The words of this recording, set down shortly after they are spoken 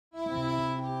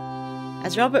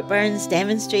As Robert Burns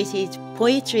demonstrated,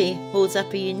 poetry holds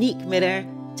up a unique mirror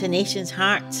to a nation's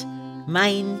heart,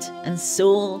 mind and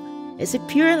soul. It's a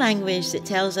pure language that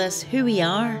tells us who we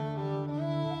are.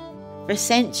 For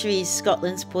centuries,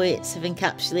 Scotland's poets have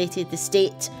encapsulated the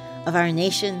state of our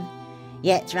nation,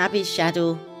 yet Rabbie's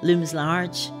shadow looms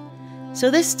large. So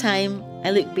this time,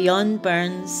 I look beyond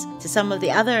Burns to some of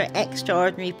the other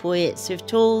extraordinary poets who've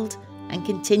told and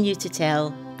continue to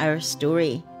tell our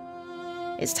story.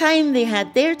 It's time they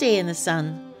had their day in the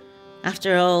sun.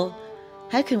 After all,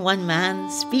 how can one man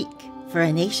speak for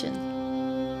a nation?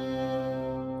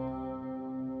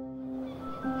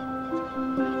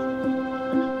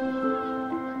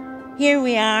 Here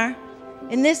we are,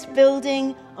 in this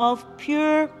building of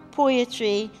pure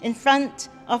poetry, in front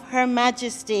of Her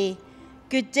Majesty.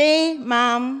 Good day,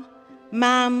 ma'am.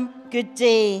 Ma'am, good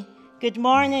day. Good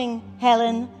morning,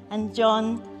 Helen and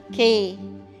John Kay.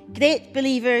 Great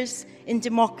believers in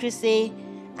democracy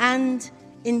and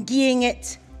in geeing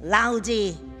it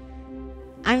loudly.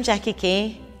 I'm Jackie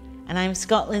Kay, and I'm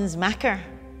Scotland's Macker,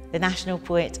 the national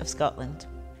poet of Scotland.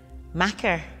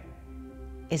 Macker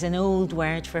is an old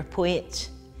word for poet.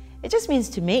 It just means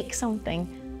to make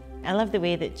something. I love the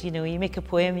way that, you make a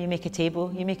poem, you make a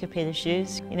table, you make a pair of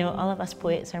shoes. All of us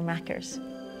poets are mackers.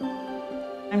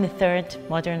 I'm the third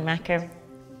modern macker.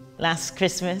 Last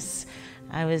Christmas,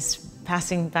 I was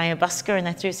passing by a busker and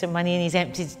I threw some money in his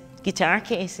empty guitar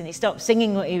case and he stopped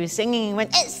singing what he was singing and went,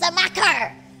 "It's the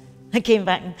macker!" I came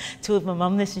back and told my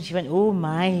mum this and she went, "Oh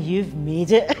my, you've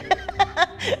made it."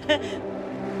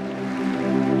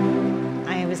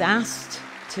 I was asked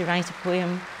to write a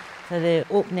poem for the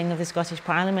opening of the Scottish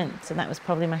Parliament, and that was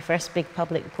probably my first big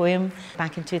public poem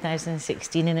back in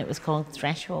 2016, and it was called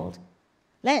Threshold.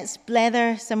 Let's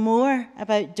blether some more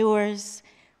about doors,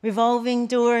 revolving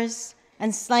doors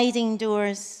and sliding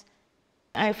doors.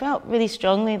 I felt really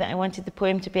strongly that I wanted the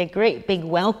poem to be a great big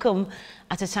welcome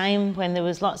at a time when there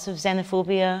was lots of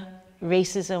xenophobia,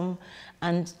 racism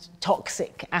and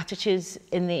toxic attitudes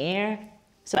in the air.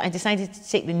 So I decided to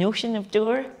take the notion of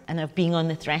door and of being on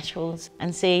the thresholds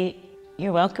and say,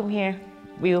 "You're welcome here,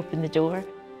 we open the door."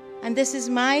 And this is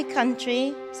my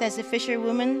country, says the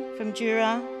fisherwoman from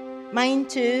Jura. Mine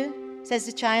too, says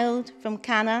the child from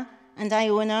Cana and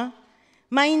Iona.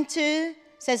 Mine too,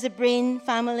 says the Brain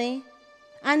family.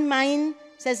 And mine,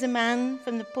 says the man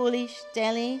from the Polish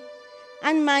deli.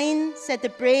 And mine, said the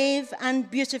brave and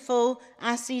beautiful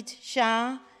Acid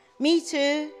Shah. Me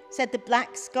too, said the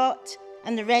Black Scot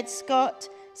and the Red Scot,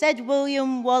 said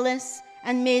William Wallace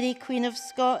and Mary Queen of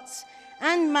Scots.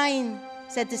 And mine,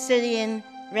 said the Syrian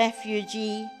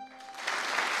refugee.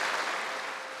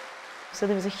 So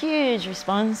there was a huge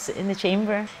response in the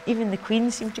chamber. Even the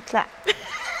Queen seemed to clap.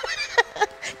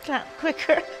 Clap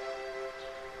quicker.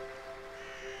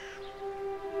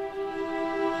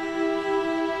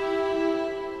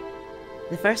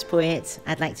 The first poet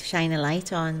I'd like to shine a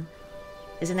light on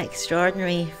is an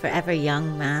extraordinary, forever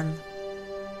young man.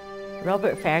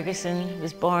 Robert Fergusson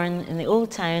was born in the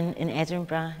Old Town in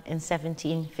Edinburgh in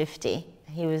 1750.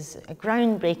 He was a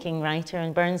groundbreaking writer,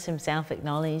 and Burns himself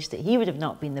acknowledged that he would have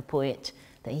not been the poet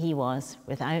that he was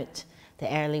without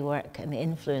the early work and the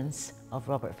influence of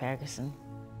Robert Fergusson.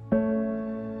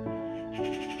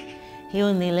 He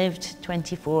only lived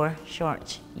 24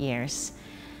 short years.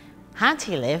 Had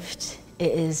he lived,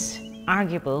 it is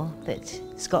arguable that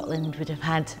Scotland would have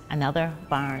had another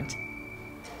bard.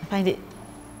 I find it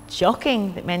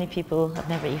shocking that many people have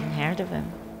never even heard of him.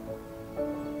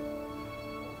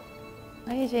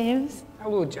 Hi, James.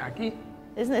 Hello, Jackie.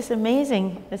 Isn't this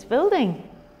amazing, this building?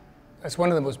 It's one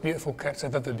of the most beautiful kits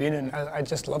I've ever been in. I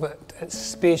just love it. It's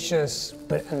spacious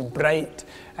and bright,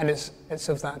 and it's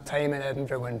of that time in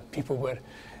Edinburgh when people were,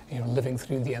 living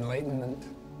through the Enlightenment.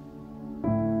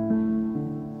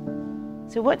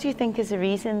 So what do you think is the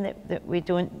reason that we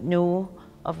don't know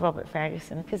of Robert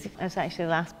Fergusson? Because it was actually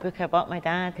the last book I bought my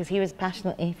dad, because he was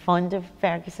passionately fond of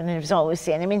Fergusson and he was always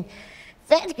saying,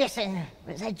 Fergusson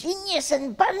was a genius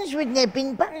and Burns wouldn't have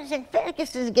been Burns, and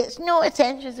Fergusson gets no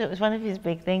attention. So it was one of his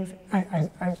big things.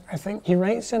 I think he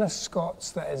writes in a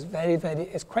Scots that is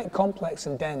it's quite complex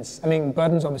and dense.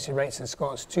 Burns obviously writes in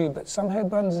Scots too, but somehow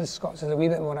Burns' Scots is a wee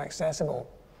bit more accessible.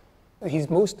 He's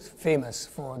most famous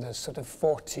for the sort of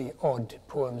 40-odd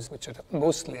poems, which are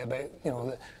mostly about,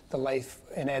 the life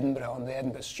in Edinburgh on the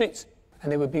Edinburgh streets.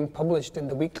 And they were being published in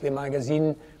the weekly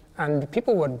magazine, and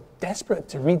people were desperate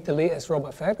to read the latest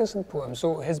Robert Fergusson poem.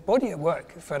 So his body of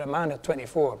work for a man of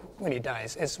 24 when he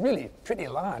dies is really pretty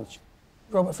large.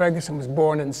 Robert Fergusson was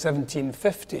born in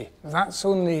 1750. That's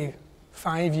only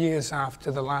 5 years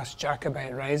after the last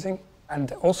Jacobite rising.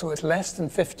 And also it's less than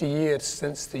 50 years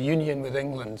since the union with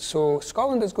England. So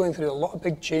Scotland is going through a lot of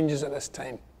big changes at this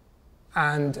time.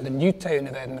 And the new town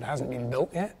of Edinburgh hasn't been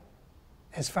built yet.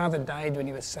 His father died when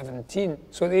he was 17.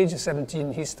 So at the age of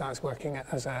 17, he starts working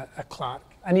as a clerk.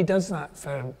 And he does that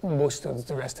for most of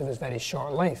the rest of his very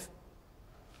short life.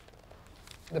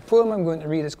 The poem I'm going to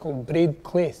read is called Braid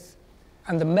Claith.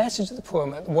 And the message of the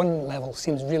poem at one level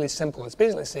seems really simple. It's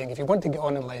basically saying, if you want to get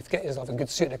on in life, get yourself a good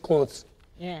suit of clothes.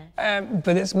 Yeah.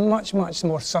 But it's much, much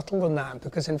more subtle than that,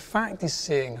 because in fact he's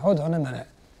saying, hold on a minute,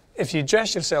 if you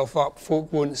dress yourself up,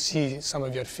 folk won't see some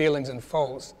of your failings and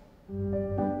faults.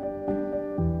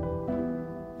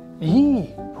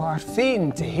 Ye, who are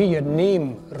fain to hear your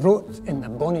name wrote in the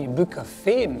bonny book of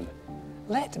fame,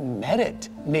 let merit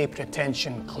nae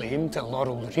pretension claim to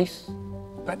laurel wreath,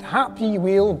 but hap ye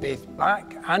weel baith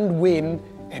back and wame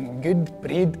in good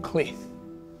braid claith.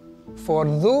 For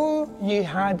though ye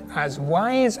had as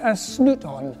wise a snoot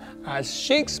on as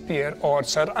Shakespeare or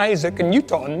Sir Isaac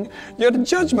Newton, your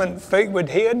judgment folk would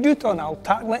hae a doot on I'll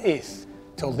tackle aith,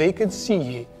 till they could see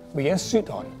ye wi' a suit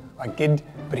on a good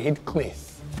braid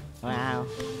claith. Wow.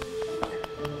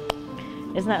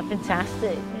 Isn't that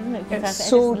fantastic? Isn't it fantastic? It's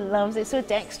so, I just love it. It's so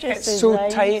dexterous. It's so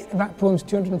lines. tight. That poem's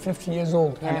 250 years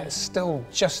old, yeah. and it's still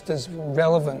just as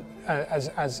relevant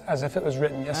as if it was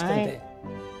written yesterday.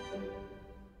 Right.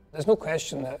 There's no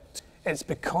question that it's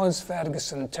because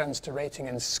Fergusson turns to writing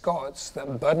in Scots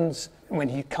that Burns, when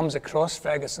he comes across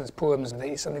Fergusson's poems, that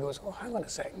he suddenly goes, oh, hang on a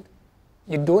second.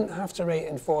 You don't have to write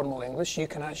in formal English. You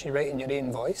can actually write in your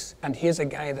own voice. And here's a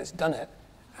guy that's done it.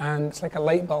 And it's like a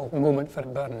light bulb moment for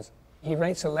Burns. He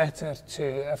writes a letter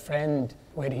to a friend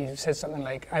where he says something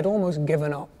like, I'd almost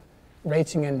given up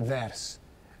writing in verse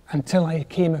until I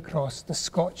came across the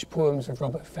Scotch poems of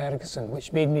Robert Fergusson,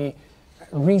 which made me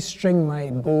restring my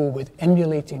bow with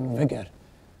emulating vigour.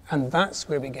 And that's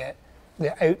where we get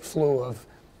the outflow of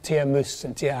Tia Moose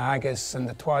and Tia Haggis and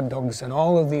the Twa Dogs and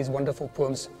all of these wonderful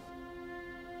poems.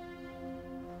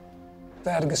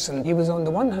 Fergusson, he was on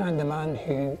the one hand a man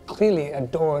who clearly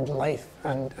adored life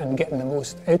and getting the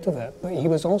most out of it, but he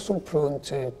was also prone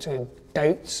to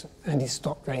doubts, and he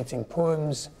stopped writing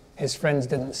poems. His friends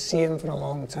didn't see him for a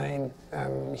long time.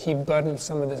 He burned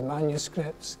some of his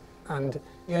manuscripts, and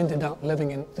he ended up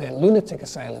living in the lunatic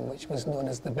asylum, which was known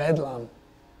as the Bedlam.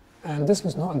 And this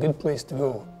was not a good place to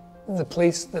go. The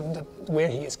place where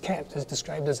he is kept is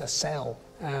described as a cell.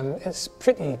 It's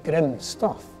pretty grim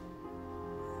stuff.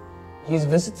 He's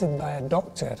visited by a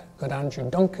doctor called Andrew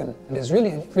Duncan and is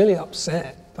really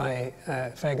upset by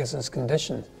Fergusson's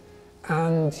condition.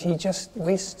 And he just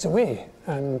wastes away.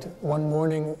 And one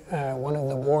morning, one of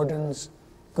the wardens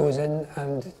goes in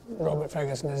and Robert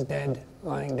Fergusson is dead,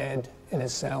 lying dead in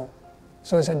his cell.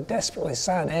 So it's a desperately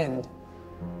sad end.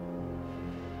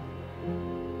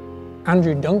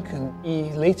 Andrew Duncan, he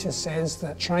later says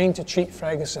that trying to treat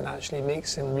Fergusson actually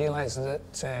makes him realise that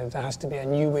there has to be a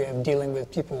new way of dealing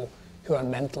with people who are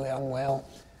mentally unwell.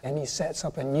 And he sets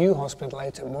up a new hospital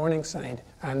out at Morningside,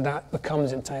 and that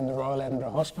becomes in time the Royal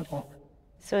Edinburgh Hospital.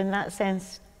 So in that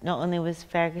sense, not only was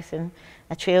Fergusson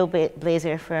a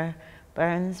trailblazer for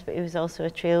Burns, but he was also a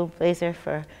trailblazer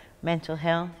for mental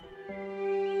health.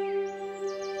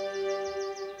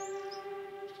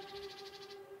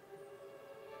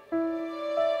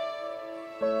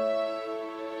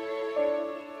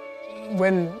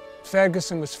 When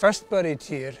Fergusson was first buried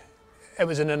here, it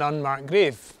was in an unmarked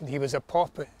grave. He was a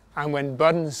pauper. And when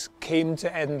Burns came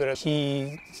to Edinburgh,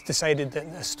 he decided that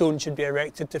a stone should be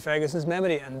erected to Fergusson's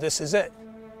memory, and this is it.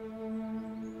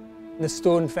 The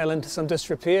stone fell into some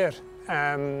disrepair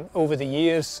over the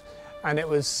years, and it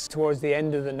was towards the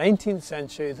end of the 19th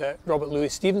century that Robert Louis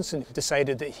Stevenson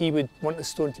decided that he would want the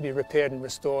stone to be repaired and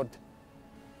restored,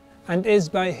 and is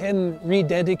by him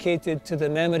rededicated to the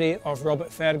memory of Robert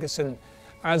Fergusson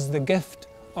as the gift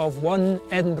of one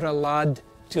Edinburgh lad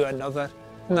to another.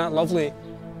 Isn't that lovely?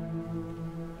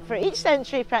 For each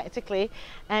century, practically,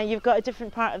 you've got a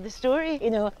different part of the story.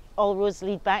 You know, all roads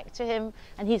lead back to him,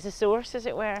 and he's the source, as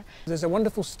it were. There's a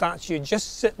wonderful statue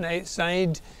just sitting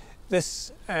outside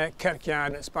this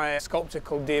kirkyard. It's by a sculptor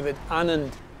called David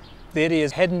Annand. There he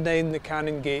is, heading down the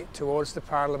Cannon Gate towards the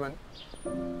Parliament.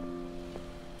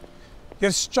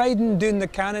 You're striding down the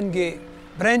Cannon Gate,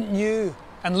 brand new,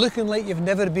 and looking like you've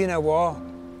never been awa.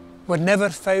 Were never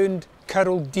found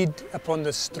curled deed upon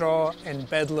the straw in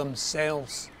Bedlam's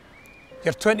cells.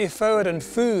 You're 24 and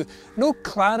fou, no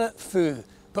claret fou,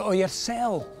 but o'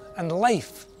 yoursel and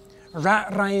life.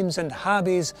 Rat rhymes and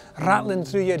habbies rattling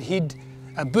through your head,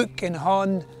 a book in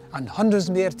hand and hundreds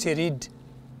more to read.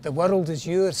 The world is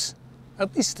yours,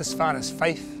 at least as far as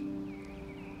Fife.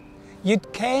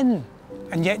 You'd ken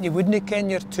and yet you wouldn't ken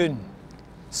your tune.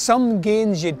 Some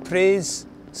gains you'd praise,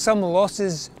 some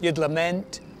losses you'd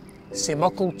lament, sae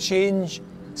muckle change,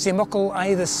 sae muckle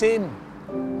aye the same.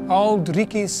 Auld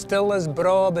Ricky's still as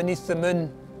braw beneath the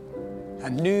moon,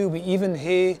 and now we even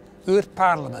hae our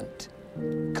Parliament.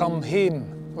 Come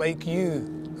hame like you,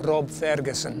 Rob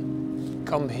Fergusson,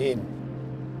 come hame.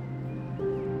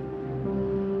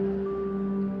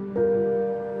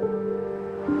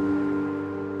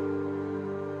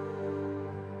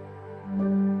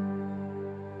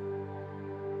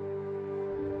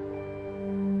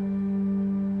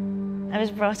 I was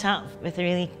brought up with a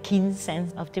really keen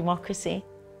sense of democracy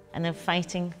and of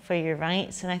fighting for your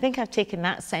rights, and I think I've taken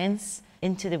that sense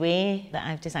into the way that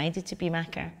I've decided to be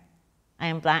Macca. I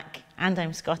am black and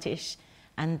I'm Scottish,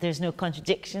 and there's no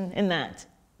contradiction in that.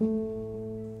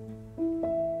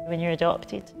 When you're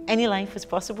adopted, any life was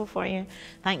possible for you.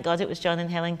 Thank God it was John and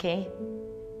Helen Kay.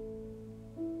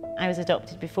 I was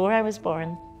adopted before I was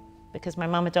born because my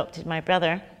mum adopted my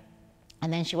brother,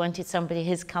 and then she wanted somebody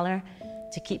his colour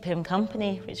to keep him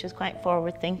company, which was quite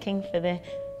forward thinking for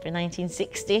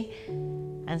 1960.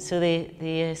 And so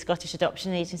the Scottish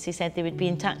Adoption Agency said they would be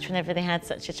in touch whenever they had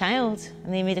such a child.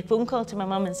 And they made a phone call to my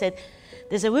mum and said,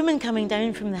 "There's a woman coming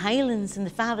down from the Highlands and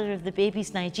the father of the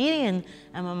baby's Nigerian."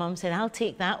 And my mum said, "I'll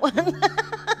take that one."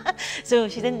 So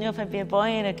she didn't know if I'd be a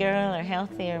boy or a girl or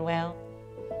healthy or well.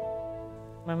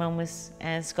 My mum was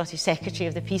Scottish Secretary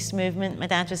of the Peace Movement. My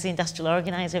dad was the industrial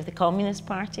organiser of the Communist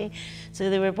Party.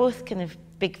 So they were both kind of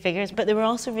big figures, but they were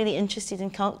also really interested in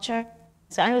culture.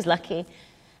 So I was lucky.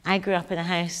 I grew up in a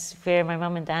house where my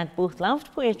mum and dad both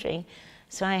loved poetry.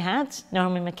 So I had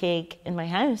Norman MacCaig in my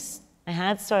house. I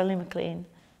had Sorley MacLean.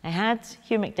 I had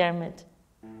Hugh McDermid.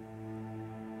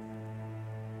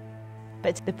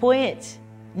 But the poet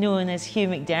known as Hugh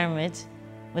McDermid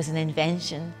was an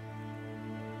invention.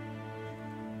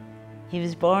 He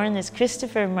was born as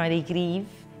Christopher Murray Grieve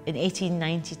in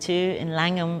 1892 in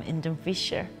Langham in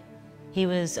Dumfriesshire. He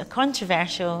was a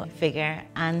controversial figure,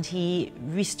 and he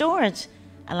restored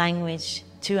a language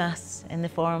to us in the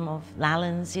form of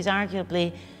Lalans. He's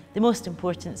arguably the most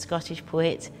important Scottish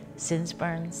poet since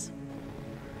Burns.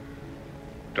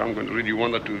 I'm going to read you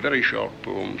one or two very short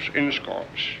poems in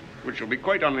Scots, which will be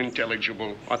quite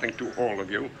unintelligible, I think, to all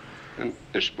of you. And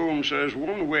this poem says,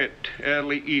 "One wet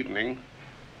early evening,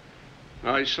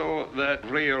 I saw that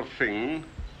rare thing,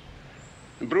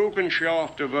 the broken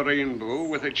shaft of a rainbow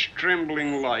with its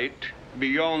trembling light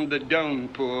beyond the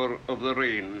downpour of the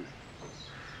rain.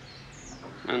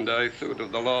 And I thought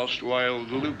of the last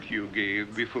wild look you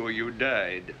gave before you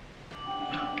died.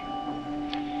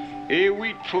 A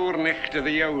wheat voornecht of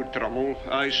the outrummel,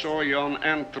 I saw yon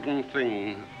enteren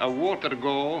thing, a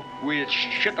watergo with its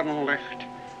schittering licht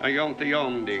ayont the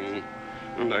onding.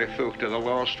 And I thought of the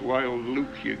last wild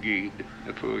look you gave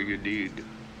before you did.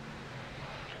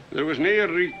 There was nae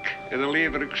reek in the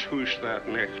Lavery's house that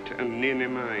night, and nae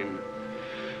mine.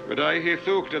 But I hae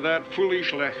thought of that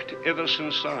foolish licht ever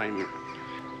since I'm.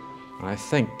 I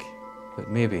think that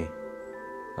maybe,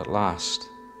 at last,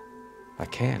 I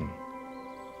ken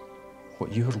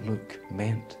what your look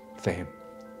meant then."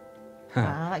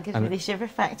 Wow, that gives me the shiver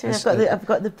factor. I've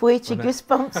got the poetry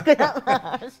goosebumps going up my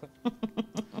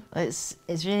arse.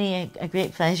 It's really a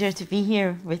great pleasure to be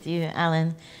here with you,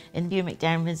 Alan, in Hugh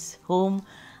McDermid's home.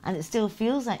 And it still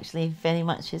feels actually very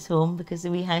much his home, because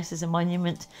the wee house is a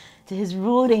monument to his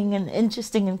roaring and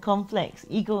interesting and complex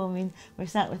ego. I mean, we're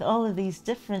sat with all of these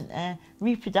different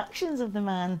reproductions of the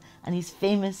man and his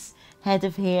famous head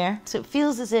of hair. So it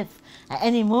feels as if at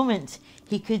any moment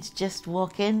he could just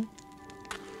walk in.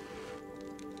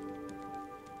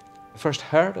 I first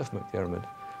heard of McDermid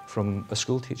from a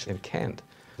schoolteacher in Kent.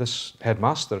 This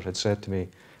headmaster had said to me,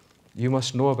 "You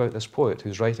must know about this poet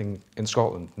who's writing in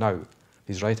Scotland now.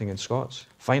 He's writing in Scots.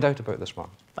 Find out about this man."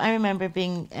 I remember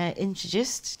being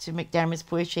introduced to McDermid's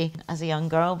poetry as a young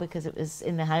girl because it was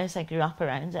in the house. I grew up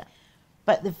around it.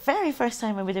 But the very first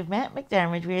time I would have met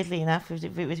McDermid, weirdly enough,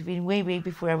 it would have been way, way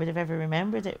before I would have ever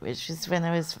remembered it, which was when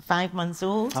I was 5 months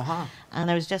old.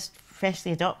 And I was just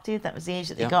freshly adopted. That was the age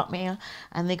that they got me,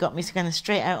 and they got me to kind of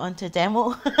straight out onto a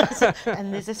demo.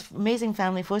 And there's this amazing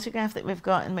family photograph that we've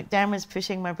got, and McDermid's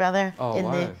pushing my brother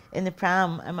in the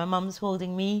pram, and my mum's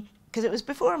holding me. Because it was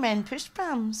before men pushed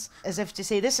prams, as if to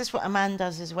say, this is what a man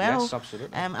does as well. Yes,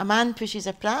 absolutely. A man pushes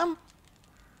a pram.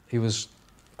 He was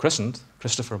christened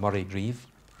Christopher Murray Grieve,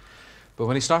 but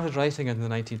when he started writing in the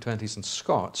 1920s in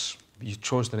Scots, he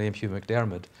chose the name Hugh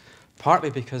McDermid, partly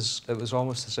because it was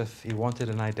almost as if he wanted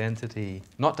an identity,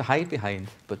 not to hide behind,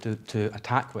 but to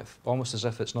attack with, almost as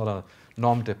if it's not a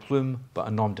nom de plume, but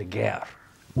a nom de guerre.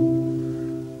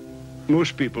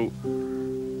 Most people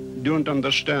don't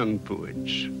understand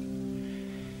poets.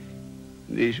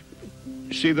 They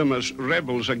see them as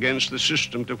rebels against the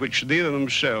system to which they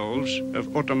themselves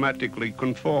have automatically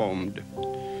conformed.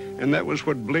 And that was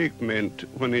what Blake meant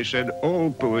when he said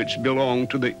all poets belong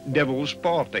to the devil's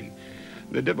party,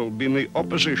 the devil being the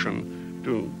opposition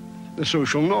to the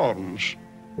social norms.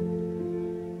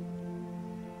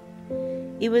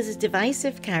 He was a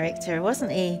divisive character,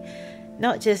 wasn't he?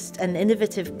 Not just an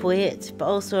innovative poet, but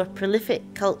also a prolific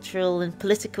cultural and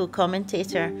political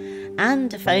commentator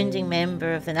and a founding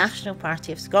member of the National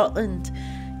Party of Scotland,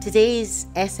 today's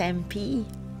SNP.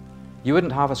 You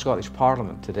wouldn't have a Scottish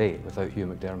Parliament today without Hugh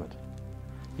MacDermid.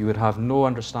 You would have no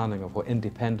understanding of what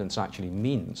independence actually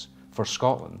means for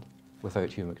Scotland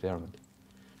without Hugh MacDermid.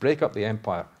 Break up the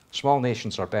empire. Small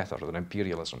nations are better than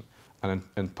imperialism. And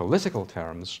in political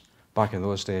terms, back in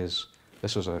those days,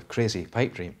 this was a crazy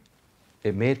pipe dream.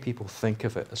 It made people think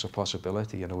of it as a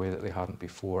possibility in a way that they hadn't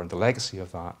before, and the legacy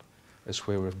of that is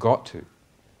where we've got to.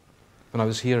 When I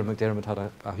was here, MacDermid had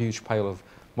a huge pile of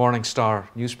Morning Star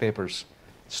newspapers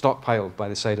stockpiled by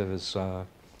the side of his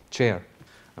chair.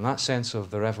 And that sense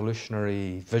of the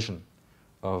revolutionary vision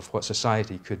of what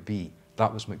society could be,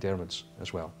 that was MacDermid's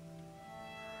as well.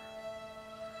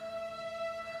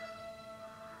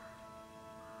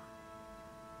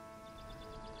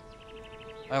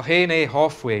 I'll hae nae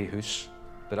halfway hoose,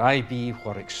 but I be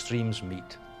where extremes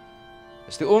meet.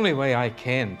 It's the only way I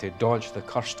ken to dodge the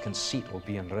cursed conceit o'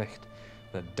 being richt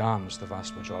that damns the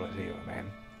vast majority of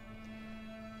men.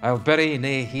 I'll bury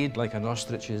nae heed like an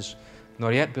ostrich's,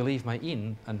 nor yet believe my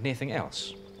een and naething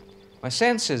else. My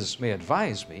senses may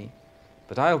advise me,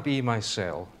 but I'll be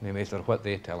mysel, no matter what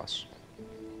they tell us.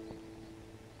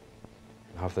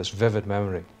 I have this vivid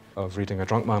memory of reading A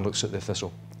Drunk Man Looks at the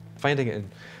Thistle, finding it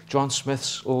in John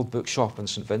Smith's old bookshop in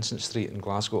St Vincent Street in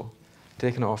Glasgow,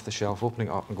 taking it off the shelf, opening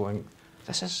it up and going,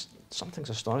 something's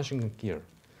astonishing here.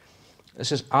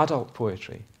 This is adult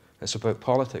poetry. It's about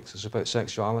politics, it's about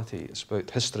sexuality, it's about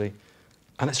history,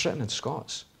 and it's written in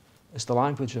Scots. It's the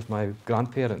language of my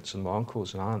grandparents and my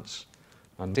uncles and aunts.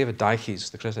 And David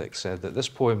Deiches, the critic, said that this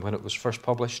poem, when it was first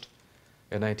published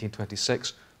in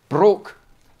 1926, broke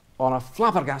on a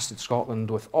flabbergasted Scotland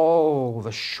with all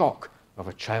the shock of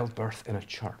a childbirth in a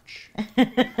church.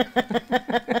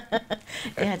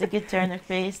 He had a good turn of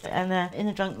phrase. And in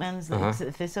A Drunk Man Looks at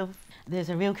the Thistle, there's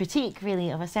a real critique, really,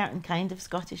 of a certain kind of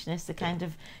Scottishness, the kind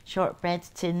of shortbread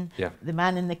tin, the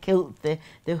man in the kilt, the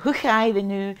hook-eye, the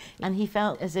new. And he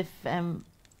felt as if the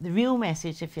real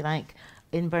message, if you like,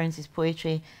 in Burns's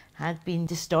poetry had been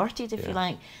distorted, if you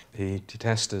like. He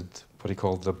detested what he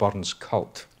called the Burns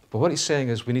cult. But what he's saying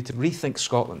is we need to rethink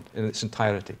Scotland in its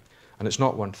entirety. And it's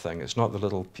not one thing. It's not the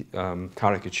little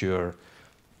caricature,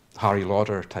 Harry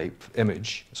Lauder type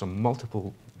image. It's a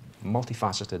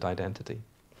multifaceted identity.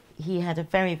 He had a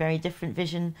very, very different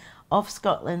vision of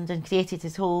Scotland and created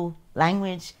his whole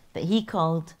language that he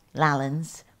called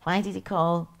Lallans. Why did he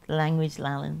call the language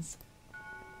Lallans?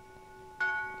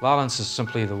 Lallans is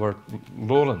simply the word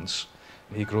lowlands.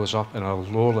 He grows up in a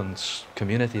lowlands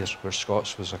community where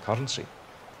Scots was a currency.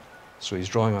 So he's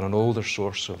drawing on an older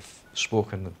source of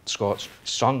spoken Scots,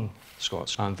 sung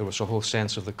Scots, and there was a whole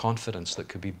sense of the confidence that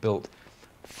could be built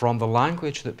from the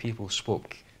language that people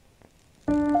spoke.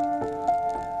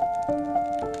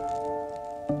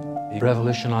 He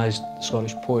revolutionised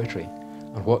Scottish poetry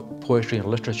and what poetry and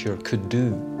literature could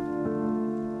do.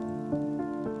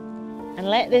 And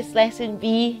let this lesson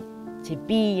be to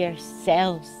be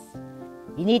yourselves.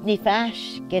 You needna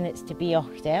fash gin it's to be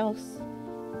aught else.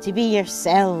 To be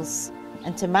yourselves,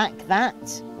 and to make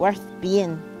that worth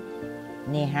being.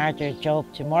 Nae harder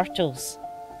job to mortals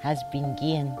has been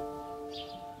gain.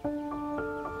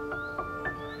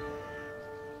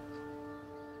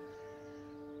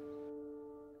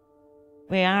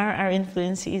 We are our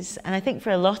influences, and I think for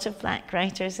a lot of black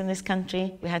writers in this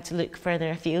country, we had to look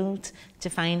further afield to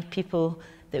find people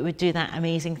that would do that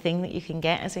amazing thing that you can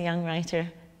get as a young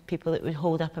writer, people that would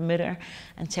hold up a mirror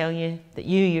and tell you that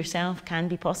you yourself can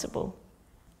be possible.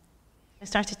 I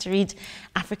started to read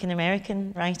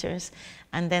African-American writers,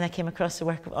 and then I came across the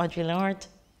work of Audre Lorde,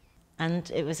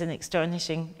 and it was an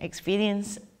astonishing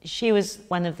experience. She was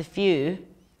one of the few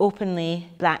openly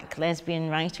black lesbian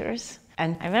writers.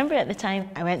 And I remember at the time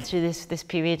I went through this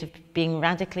period of being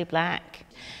radically black,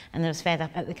 and I was fed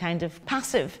up at the kind of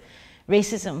passive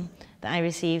racism that I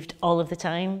received all of the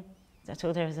time. I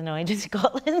told her I was annoyed with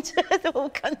Scotland, the whole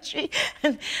country.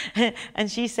 And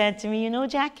she said to me, you know,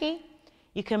 Jackie,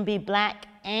 you can be black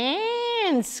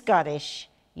and Scottish.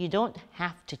 You don't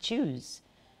have to choose.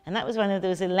 And that was one of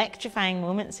those electrifying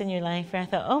moments in your life where I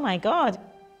thought, oh my God.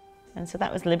 And so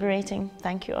that was liberating.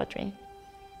 Thank you, Audrey.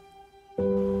 So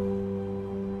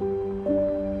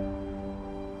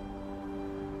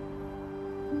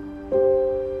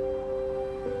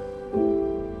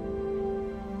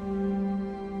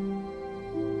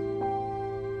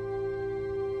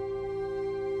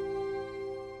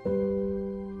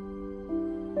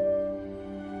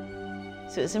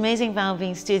it's amazing, Val,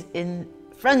 being stood in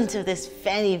front of this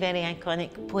very, very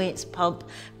iconic Poets Pub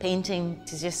painting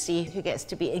to just see who gets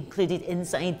to be included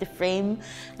inside the frame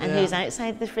and who's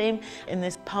outside the frame in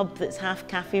this pub that's half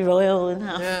Café Royal and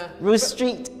half Rose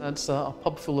Street. It's a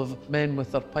pub full of men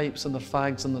with their pipes and their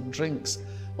fags and their drinks.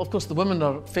 Of course, the women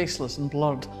are faceless and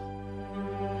blurred.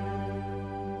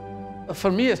 For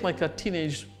me, it's like a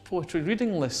teenage poetry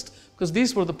reading list, because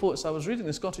these were the poets I was reading,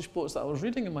 the Scottish poets that I was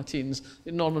reading in my teens.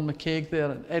 Norman MacCaig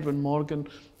there, and Edwin Morgan,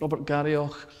 Robert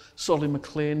Garrioch, Sorley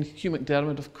MacLean, Hugh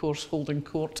MacDermid, of course, holding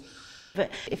court.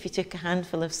 But if you took a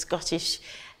handful of Scottish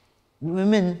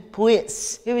women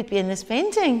poets, who would be in this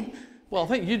painting? Well, I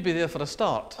think you'd be there for a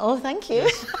start. Oh, thank you.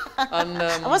 Yes. And,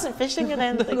 I wasn't fishing or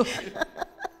anything.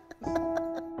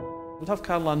 We'd have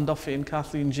Caroline Duffy and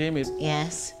Kathleen Jamies.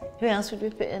 Yes. Who else would we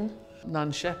put in?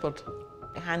 Nan Shepherd.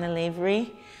 Hannah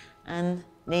Lavery and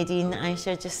Nadine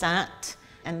Aisha Jassat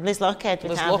and Liz Lochhead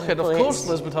would Liz have Lochhead, of course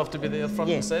Liz would have to be there front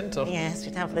and centre. Yes,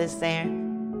 we'd have Liz there.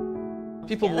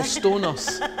 People will stone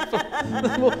us.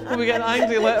 We'll be getting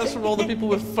angry letters from all the people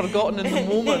we've forgotten in the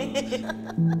moment.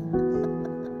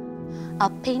 I'll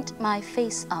paint my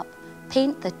face up,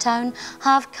 paint the town,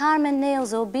 have Carmen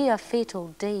nails, or be a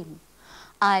fatal dame.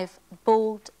 I've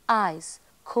bold eyes,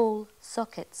 coal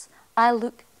sockets, I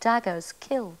look daggers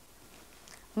kill.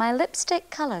 My lipstick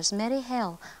colours merry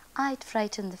hell, I'd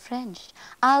frighten the French.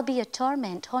 I'll be a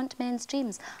torment, haunt men's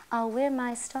dreams. I'll wear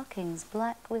my stockings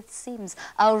black with seams.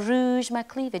 I'll rouge my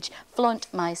cleavage,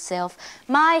 flaunt myself.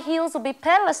 My heels will be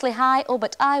perilously high, oh,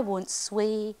 but I won't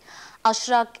sway. I'll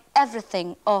shrug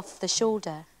everything off the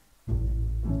shoulder.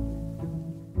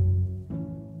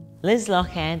 Liz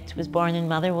Lochhead was born in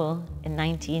Motherwell in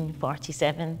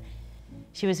 1947.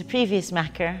 She was a previous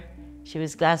Macker. She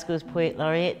was Glasgow's Poet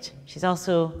Laureate. She's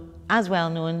also as well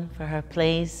known for her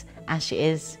plays as she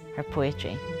is her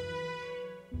poetry.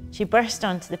 She burst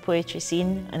onto the poetry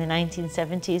scene in the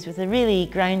 1970s with a really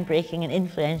groundbreaking and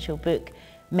influential book,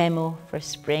 Memo for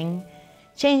Spring,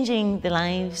 changing the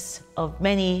lives of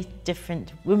many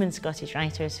different women Scottish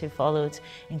writers who followed,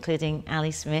 including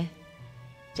Ali Smith,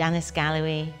 Janice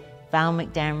Galloway, Val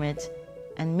McDermid,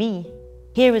 and me.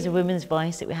 Here was a woman's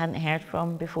voice that we hadn't heard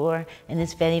from before in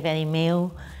this very, very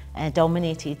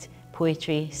male-dominated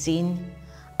poetry scene.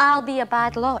 I'll be a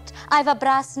bad lot. I've a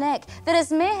brass neck. There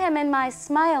is mayhem in my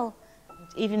smile.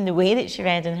 Even the way that she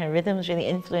read and her rhythms really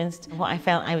influenced what I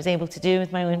felt I was able to do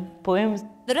with my own poems.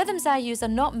 The rhythms I use are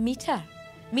not metre.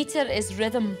 Metre is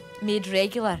rhythm made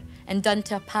regular and done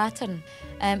to a pattern.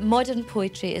 Modern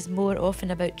poetry is more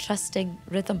often about trusting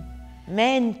rhythm.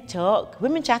 Men talk,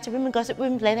 women chatter, women gossip,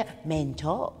 women play it. Men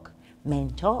talk,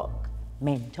 men talk,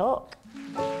 men talk.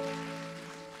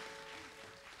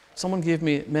 Someone gave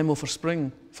me Memo for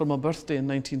Spring for my birthday in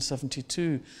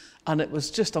 1972, and it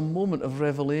was just a moment of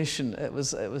revelation. It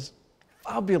was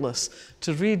fabulous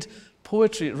to read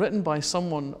poetry written by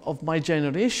someone of my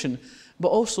generation, but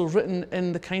also written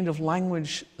in the kind of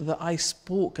language that I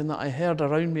spoke and that I heard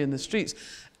around me in the streets.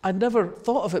 I'd never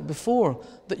thought of it before,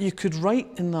 that you could write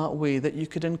in that way, that you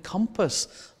could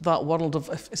encompass that world of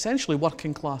essentially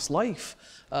working class life.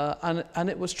 And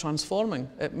it was transforming.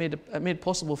 It made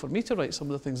possible for me to write some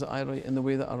of the things that I write in the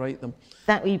way that I write them.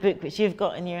 That wee book which you've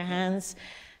got in your hands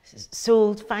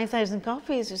sold 5,000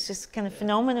 copies. It was just kind of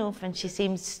phenomenal, and she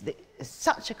seems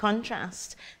such a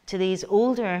contrast to these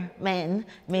older men,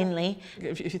 mainly.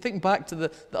 If you think back to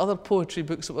the other poetry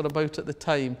books that were about at the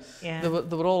time, they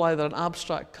were all either an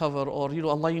abstract cover or,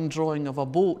 a line drawing of a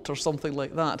boat or something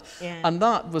like that. Yeah. And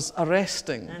that was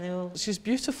arresting. I know. She's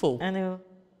beautiful. I know.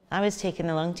 I was taken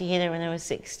along to hear her when I was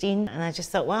 16, and I just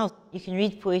thought, wow, you can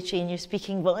read poetry in your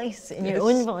speaking voice, in your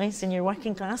own voice, in your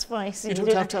working class voice. You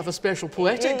don't have to have a special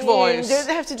poetic voice you don't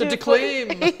have to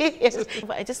declaim. Yes.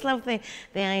 But I just love the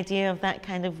idea of that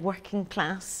kind of working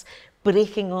class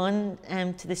breaking on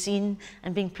to the scene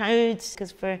and being proud,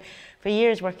 because for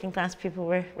years working class people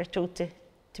were told to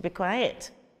be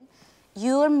quiet.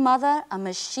 Your mother, a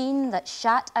machine that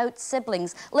shat out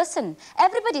siblings. Listen,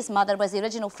 everybody's mother was the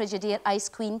original Frigidaire ice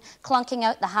queen, clunking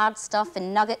out the hard stuff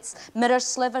in nuggets, mirror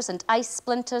slivers and ice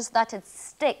splinters that'd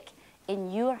stick in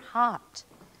your heart.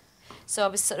 So I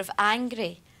was sort of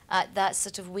angry at that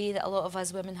sort of way that a lot of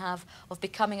us women have of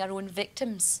becoming our own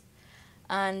victims.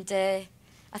 And I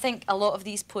think a lot of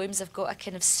these poems have got a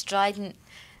kind of strident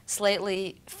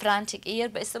slightly frantic air,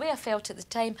 but it's the way I felt at the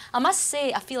time. I must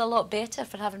say, I feel a lot better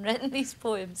for having written these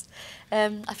poems.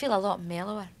 I feel a lot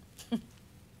mellower.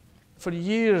 For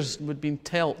years, we'd been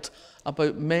told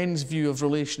about men's view of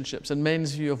relationships and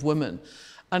men's view of women.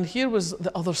 And here was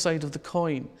the other side of the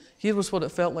coin. Here was what it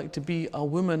felt like to be a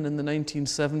woman in the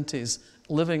 1970s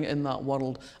living in that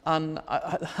world. And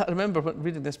I remember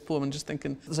reading this poem and just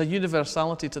thinking, there's a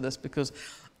universality to this because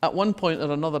at one point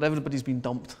or another, everybody's been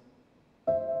dumped.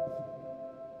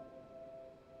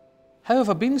 How have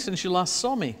I been since you last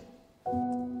saw me?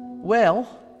 Well,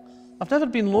 I've never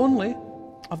been lonely.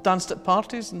 I've danced at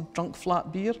parties and drunk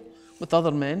flat beer with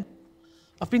other men.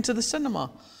 I've been to the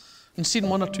cinema and seen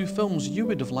 1 or 2 films you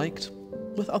would have liked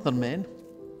with other men.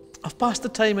 I've passed the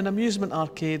time in amusement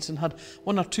arcades and had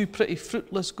 1 or 2 pretty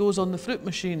fruitless goes on the fruit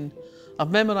machine.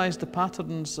 I've memorised the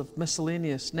patterns of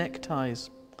miscellaneous neckties.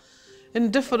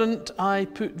 Indifferent, I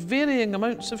put varying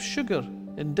amounts of sugar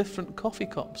in different coffee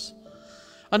cups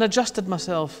and adjusted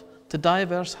myself to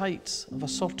diverse heights of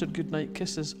assorted goodnight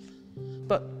kisses.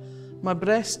 But my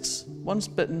breasts, once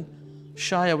bitten,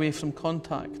 shy away from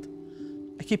contact.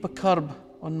 I keep a curb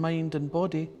on mind and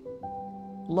body.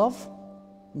 Love,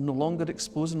 I'm no longer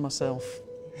exposing myself.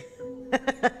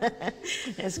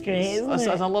 It's great, isn't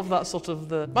it? I love that sort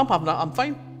of I'm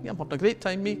fine, yeah, I'm having a great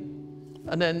time, me.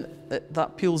 And then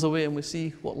that peels away and we see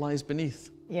what lies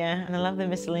beneath. Yeah, and I love the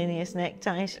miscellaneous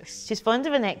neckties. She's fond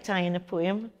of a necktie in a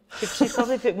poem. She'd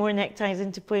probably put more neckties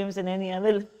into poems than any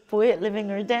other poet, living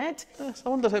or dead. Yes, I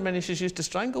wonder how many she's used to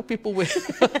strangle people with.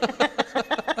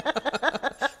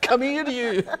 Come here,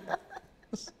 you.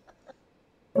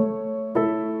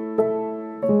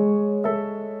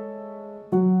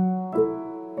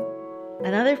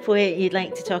 Another poet you'd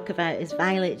like to talk about is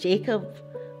Violet Jacob.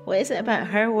 What is it about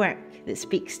her work that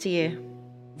speaks to you?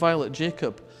 Violet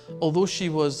Jacob, although she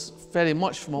was very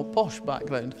much from a posh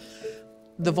background,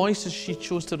 the voices she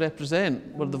chose to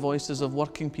represent were the voices of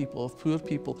working people, of poor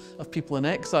people, of people in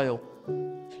exile.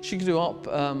 She grew up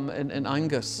in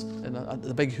Angus, in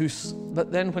the big house.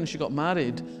 But then when she got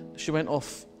married, she went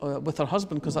off with her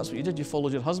husband, because that's what you did, you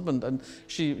followed your husband. And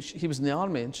he was in the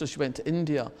army, and so she went to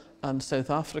India and South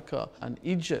Africa and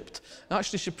Egypt. And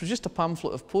actually, she produced a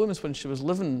pamphlet of poems when she was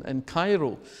living in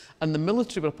Cairo. And the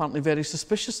military were apparently very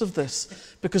suspicious of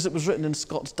this because it was written in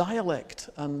Scots dialect.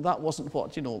 And that wasn't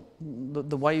what, you know,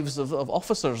 the wives of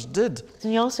officers did.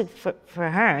 And you also,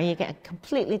 for her, you get a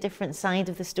completely different side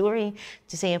of the story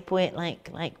to, say, a poet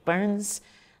like Burns,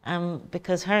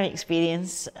 because her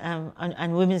experience,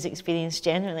 and women's experience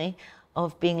generally,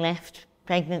 of being left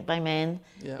pregnant by men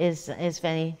is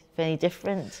very, very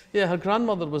different. Yeah, her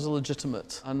grandmother was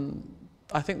illegitimate, and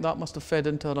I think that must have fed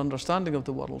into her understanding of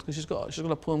the world, because she's got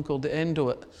a poem called The End of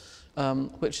It,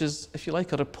 which is, if you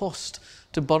like, a riposte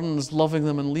to Burns loving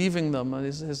them and leaving them, and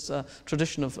his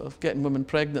tradition of getting women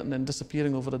pregnant and then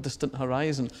disappearing over a distant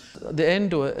horizon. The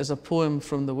End of It is a poem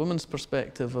from the woman's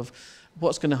perspective of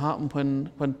what's going to happen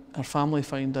when her family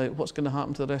find out, what's going to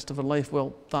happen to the rest of her life.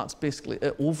 Well, that's basically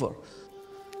it over.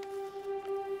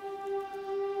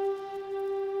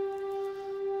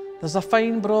 There's a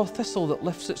fine braw thistle that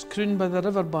lifts its croon by the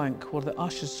river bank where the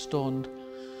ashes stoned,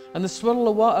 and the swirl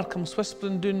of water comes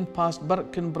whispering down past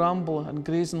birk and bramble and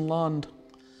grazing land.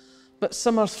 But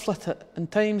simmers flit it,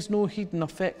 and time's no heeding a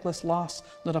feckless lass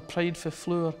nor a prideful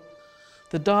flower.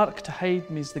 The dark to hide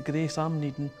me's the grace I'm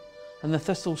needing, and the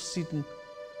thistle's seeding,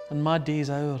 and my day's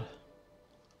hour.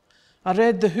 I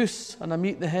read the hoose and I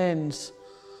meet the hens.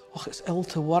 Och, it's ill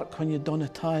to work when you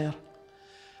don't tire.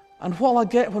 And what'll I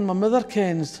get when my mother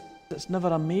kens it's never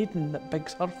a maiden that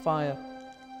bigs her fire?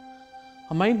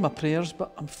 I mind my prayers,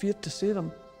 but I'm feared to say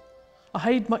them. I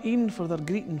hide my een for their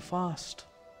greeting fast.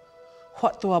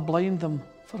 What though I blind them,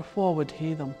 for wha would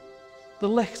hae them? The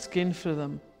licht's gane for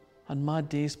them, and my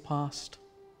day's past.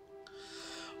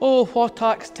 Oh, what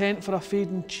tax tent for a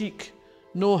fading cheek,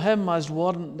 no him as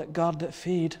warrant that guard it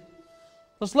fade.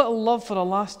 There's little love for a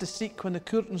lass to seek when the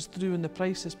curtain's through and the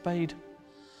price is paid.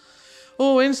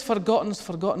 Oh, ain's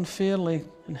forgotten fairly,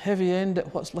 and heavy end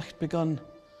at what's licht begun.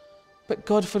 But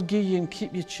God forgie ye and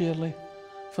keep ye cheerly,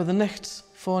 for the nicht's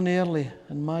fawn early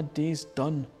and my day's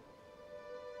done.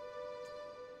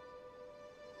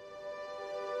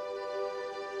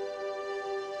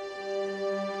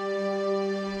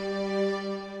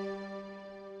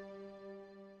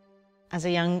 As a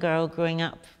young girl growing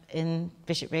up in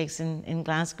Bishopbriggs in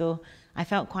Glasgow, I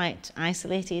felt quite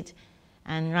isolated,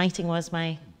 and writing was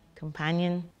my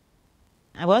companion.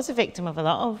 I was a victim of a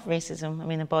lot of racism. I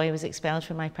mean, a boy was expelled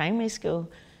from my primary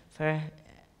school for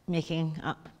making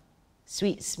up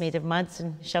sweets made of muds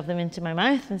and shove them into my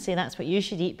mouth and say that's what you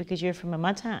should eat because you're from a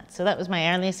mud hat. So that was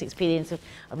my earliest experience of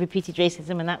repeated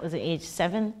racism, and that was at age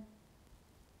 7.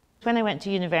 When I went to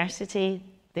university,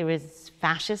 there was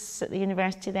fascists at the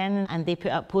university then, and they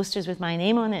put up posters with my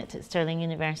name on it at Stirling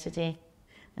University.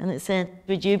 And it said,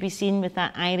 would you be seen with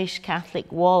that Irish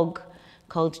Catholic wog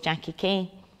called Jackie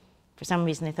Kay? For some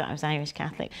reason they thought I was Irish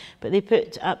Catholic. But they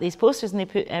put up these posters and they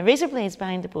put razor blades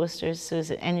behind the posters so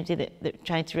that anybody that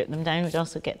tried to rip them down would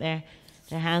also get their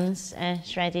hands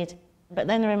shredded. But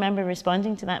then I remember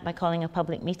responding to that by calling a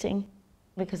public meeting,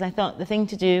 because I thought the thing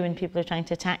to do when people are trying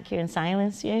to attack you and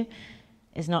silence you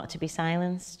is not to be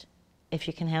silenced, if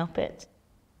you can help it.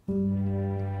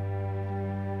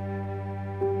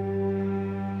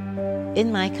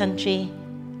 In my country,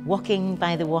 walking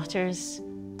by the waters,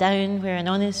 down where an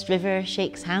honest river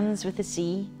shakes hands with the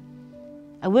sea,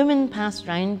 a woman passed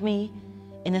round me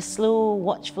in a slow,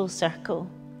 watchful circle,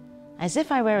 as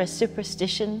if I were a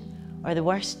superstition or the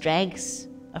worst dregs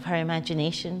of her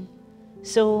imagination.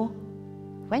 So,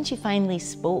 when she finally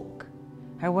spoke,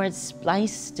 her words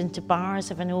spliced into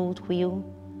bars of an old wheel,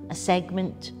 a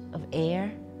segment of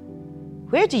air.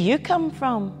 Where do you come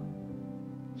from?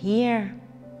 Here,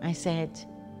 I said.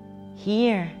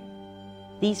 Here,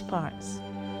 these parts.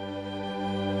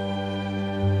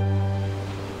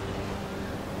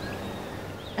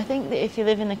 I think that if you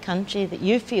live in a country that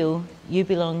you feel you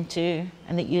belong to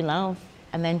and that you love,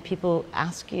 and then people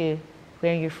ask you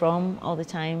where you're from all the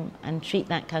time and treat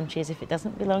that country as if it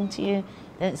doesn't belong to you,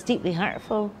 then it's deeply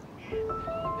hurtful.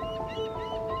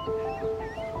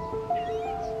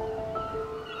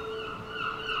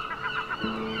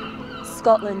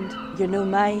 Scotland, you're no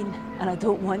mine, and I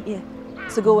don't want you.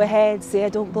 So go ahead, say I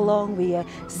don't belong with you.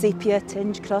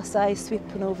 Sepia-tinged cross-eyes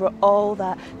sweeping over all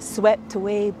that swept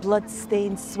away,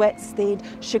 blood-stained, sweat-stained,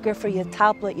 sugar for your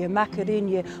tablet, your macaroon,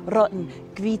 you rotten,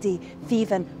 greedy,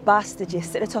 thieving bastard. You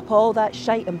sit atop all that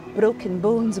shite and broken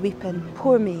bones weeping.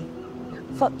 Poor me.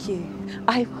 Fuck you.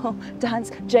 I will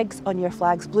dance jigs on your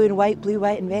flags, blue and white,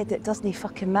 and red. It doesn't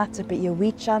fucking matter, but your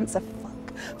wee chance of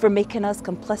for making us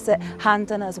complicit,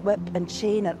 handing us whip and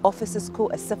chain, an officer's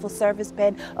coat, a civil service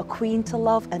pen, a queen to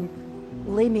love, and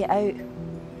lay me out.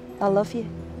 I love you.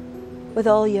 With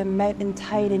all your mountain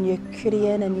tine and your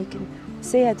currying, and you can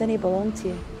say I didn't belong to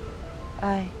you.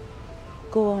 Aye,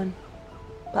 go on.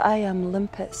 But I am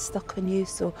limpet stuck on you,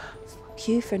 so fuck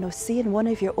you for no seeing one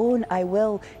of your own. I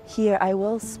will, here, I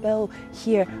will spill,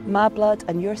 here, my blood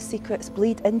and your secrets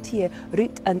bleed into you,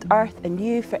 root and earth, and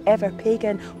you, forever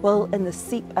pagan, will in the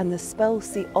seep and the spill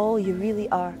see all you really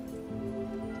are.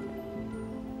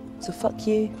 So fuck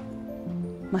you,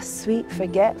 my sweet,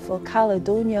 forgetful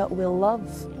Caledonia will love.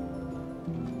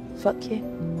 Fuck you.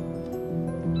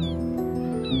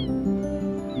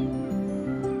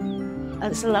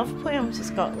 It's a love poem to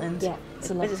Scotland. Yeah, it's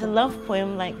a love But it's a love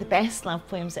poem like the best love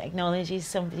poems that acknowledges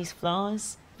somebody's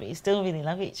flaws, but you still really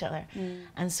love each other.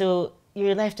 And so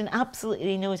you're left in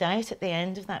absolutely no doubt at the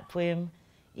end of that poem,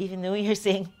 even though you're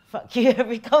saying fuck you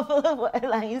every couple of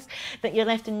lines, that you're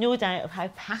left in no doubt of how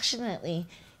passionately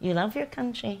you love your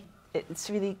country. It's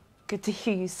really good to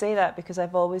hear you say that, because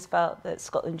I've always felt that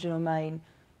Scotland, You Know Mine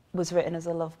was written as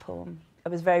a love poem. I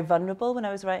was very vulnerable when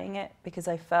I was writing it, because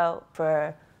I felt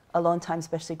for a long time,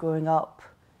 especially growing up,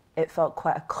 it felt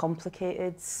quite a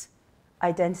complicated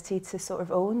identity to sort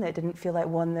of own. It didn't feel like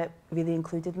one that really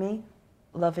included me.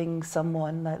 Loving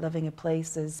someone, like loving a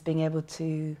place, is being able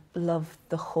to love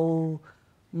the whole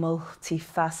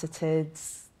multifaceted,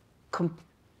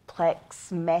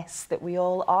 complex mess that we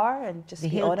all are, and just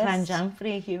be honest. The Hill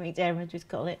Clanjamfrey, Hugh McDermid would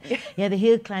call it. Yeah, the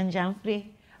Hill Clanjamfrey.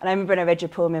 And I remember when I read your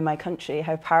poem In My Country,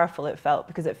 how powerful it felt,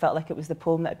 because it felt like it was the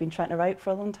poem that I'd been trying to write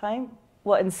for a long time.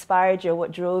 What inspired you, or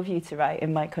what drove you to write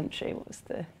In My Country? What was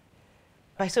the...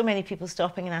 By so many people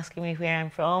stopping and asking me where I'm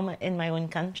from in my own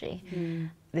country.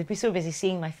 They'd be so busy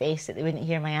seeing my face that they wouldn't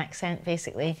hear my accent,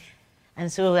 basically.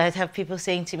 And so I'd have people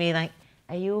saying to me, like,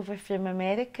 are you over from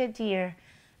America, dear?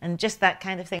 And just that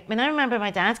kind of thing. I mean, I remember my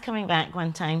dad coming back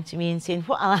one time to me and saying,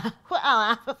 what a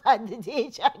laugh I've had today,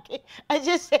 Jackie. I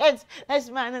just said, this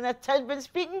man in a turban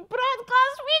speaking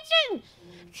broad-class Norwegian.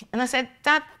 And I said,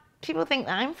 Dad, people think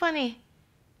that I'm funny.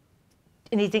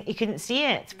 And he couldn't see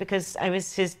it because I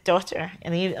was his daughter.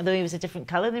 And although he was a different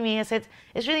colour than me, I said,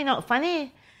 it's really not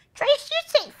funny. Christ,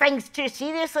 you take things too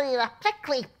seriously. You're a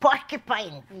prickly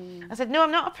porcupine. I said, no,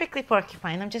 I'm not a prickly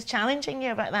porcupine. I'm just challenging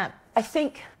you about that. I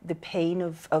think the pain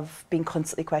of being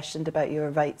constantly questioned about your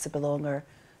right to belong or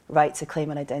right to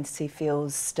claim an identity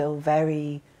feels still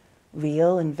very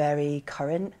real and very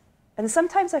current. And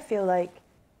sometimes I feel like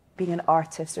being an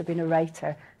artist or being a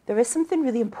writer, there is something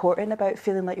really important about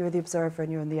feeling like you're the observer and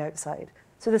you're on the outside.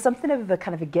 So there's something of a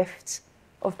kind of a gift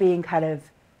of being kind of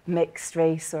mixed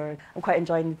race, or I'm quite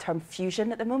enjoying the term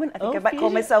fusion at the moment. I think I might call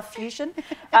myself fusion.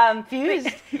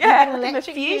 Fused. Yeah, I'm a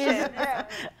fusion. Yeah.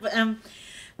 But,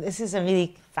 this is a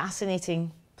really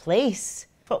fascinating place.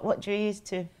 What drew you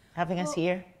to having us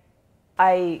here?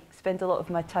 I spend a lot of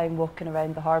my time walking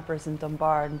around the harbours in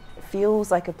Dunbar, and it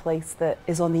feels like a place that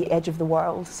is on the edge of the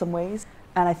world in some ways.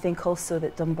 And I think also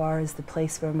that Dunbar is the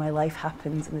place where my life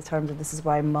happens, in the terms of this is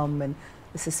where I'm mum, and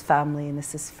this is family, and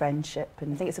this is friendship.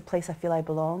 And I think it's a place I feel I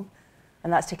belong.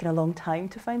 And that's taken a long time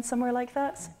to find somewhere like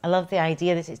that. I love the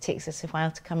idea that it takes us a while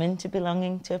to come into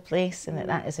belonging to a place, and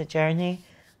that is a journey.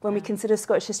 When we consider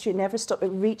Scottish history, it never stopped. It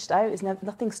reached out.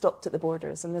 Nothing stopped at the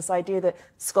borders. And this idea that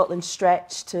Scotland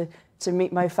stretched to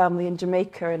meet my family in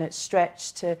Jamaica, and it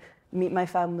stretched to meet my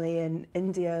family in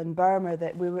India and Burma,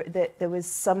 that there was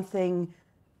something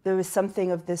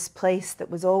of this place that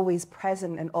was always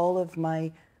present in all of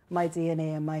my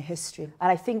DNA and my history.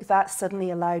 And I think that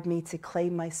suddenly allowed me to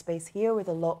claim my space here with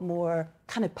a lot more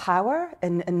kind of power,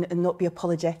 and not be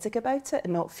apologetic about it,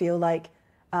 and not feel like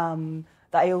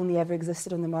that I only ever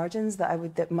existed on the margins,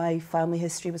 that my family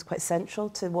history was quite central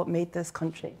to what made this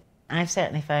country. I've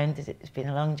certainly found that it's been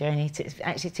a long journey to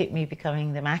actually take me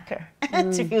becoming the Macker,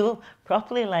 to feel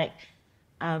properly like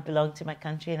I belong to my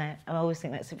country. And I always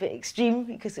think that's a bit extreme,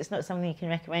 because it's not something you can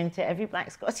recommend to every black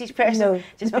Scottish person. No.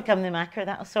 Just become the Macker,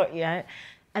 that'll sort you out.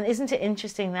 And isn't it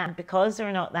interesting that because there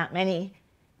are not that many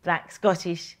black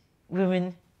Scottish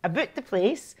women about the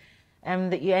place,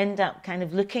 that you end up kind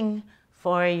of looking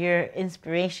for your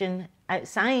inspiration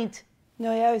outside?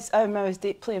 No, yeah, I was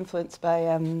deeply influenced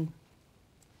by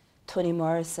Toni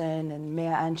Morrison and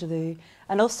Maya Angelou,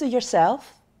 and also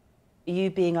yourself.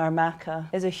 You being our Maca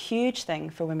is a huge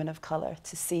thing for women of colour,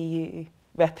 to see you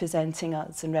representing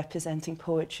us and representing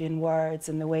poetry and words,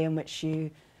 and the way in which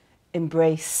you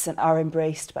embrace and are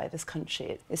embraced by this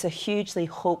country. It's a hugely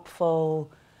hopeful,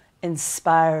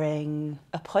 inspiring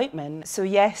appointment. So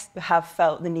yes, we have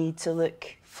felt the need to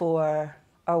look for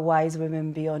our wise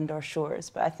women beyond our shores,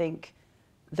 but I think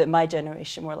that my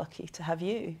generation were lucky to have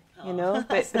you, you know.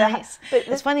 That's nice. But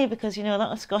it's funny because, you know, a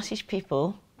lot of Scottish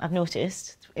people, I've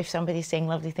noticed, if somebody's saying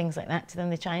lovely things like that to them,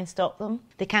 they try and stop them.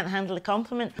 They can't handle a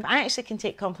compliment. I actually can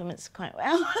take compliments quite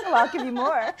well. Well, I'll give you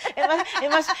more.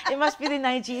 It must be the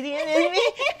Nigerian in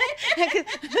me.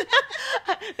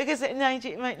 Because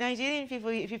Nigerian people,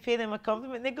 if you pay them a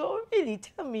compliment, they go, oh, really,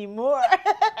 tell me more.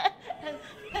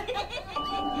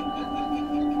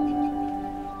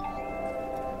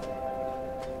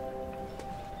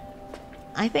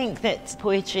 I think that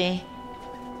poetry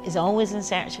is always in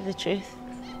search of the truth.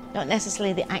 Not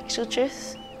necessarily the actual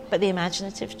truth, but the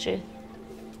imaginative truth.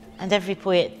 And every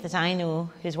poet that I know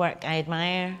whose work I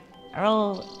admire are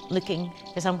all looking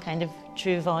for some kind of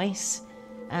true voice.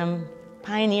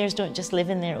 Pioneers don't just live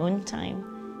in their own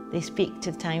time, they speak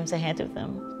to the times ahead of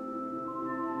them.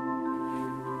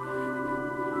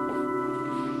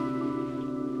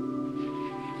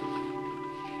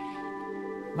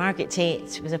 Margaret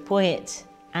Tait was a poet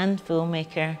and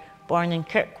filmmaker born in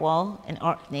Kirkwall in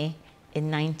Orkney in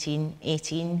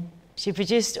 1918. She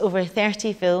produced over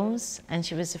 30 films, and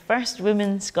she was the first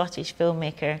woman Scottish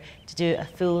filmmaker to do a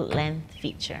full-length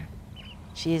feature.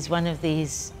 She is one of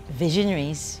these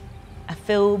visionaries, a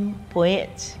film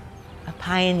poet, a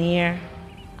pioneer,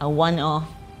 a one-off.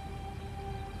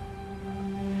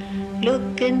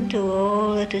 Look into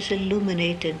all that is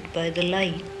illuminated by the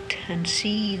light, and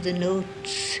see the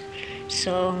notes,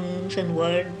 songs and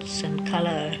words and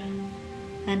colour,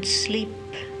 and sleep.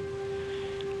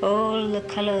 All the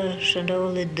colours and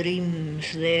all the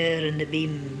dreams there in the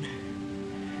beam.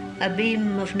 A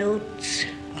beam of notes,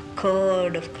 a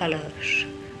chord of colours,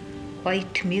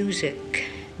 white music,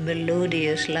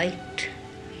 melodious light.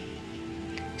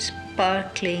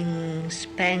 Sparkling,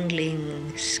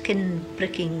 spangling,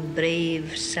 skin-pricking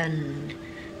brave sun,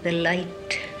 the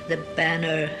light, the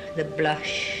banner, the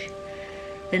blush,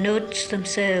 the notes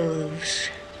themselves,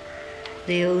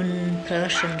 the own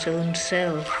person's own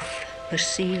self,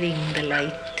 perceiving the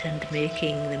light and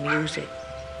making the music.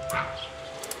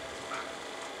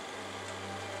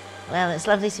 Well, it's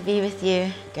lovely to be with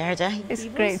you, Gerda. It's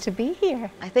great to be here.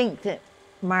 I think that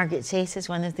Margaret Tait is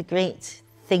one of the great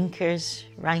thinkers,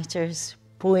 writers,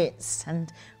 poets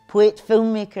and poet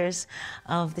filmmakers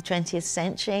of the 20th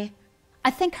century. I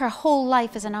think her whole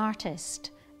life as an artist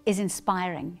is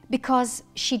inspiring because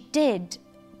she did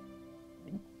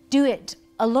do it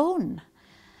alone.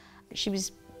 She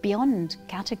was beyond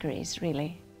categories,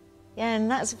 really. Yeah, and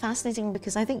that's fascinating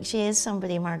because I think she is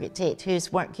somebody, Margaret Tait,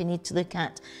 whose work you need to look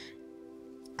at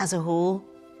as a whole,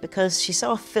 because she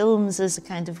saw films as a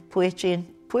kind of poetry and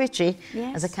poetry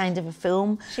as a kind of a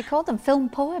film. She called them film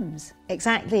poems.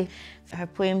 Exactly. Her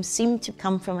poems seemed to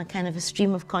come from a kind of a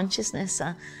stream of consciousness,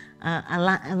 a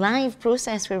live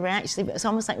process where we're actually, it's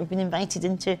almost like we've been invited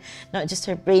into not just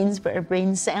her brains, but her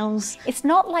brain cells. It's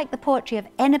not like the poetry of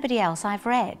anybody else I've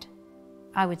read,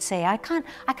 I would say. I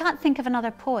can't think of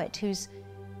another poet whose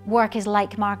work is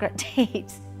like Margaret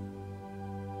Tait's.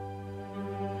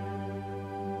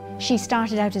 She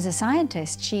started out as a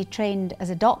scientist. She trained as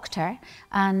a doctor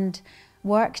and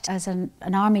worked as an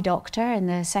army doctor in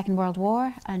the Second World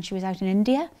War, and she was out in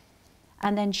India.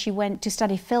 And then she went to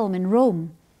study film in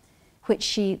Rome, which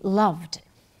she loved.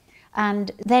 And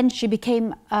then she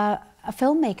became a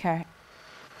filmmaker.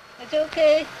 It's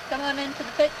okay, come on into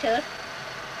the picture.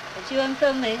 It's you I'm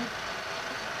filming.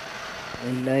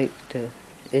 I like to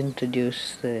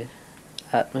introduce the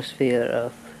atmosphere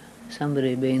of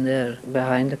somebody being there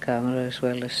behind the camera as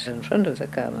well as in front of the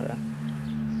camera.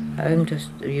 I'm just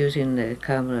using the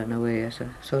camera in a way as a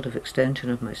sort of extension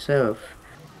of myself.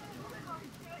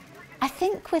 I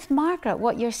think with Margaret,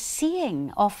 what you're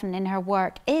seeing often in her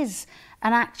work is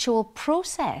an actual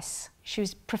process. She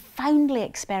was profoundly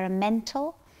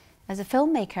experimental as a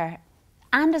filmmaker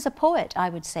and as a poet, I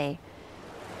would say.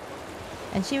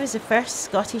 And she was the first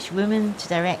Scottish woman to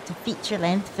direct a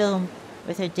feature-length film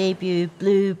with her debut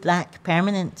Blue, Black,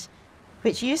 Permanent,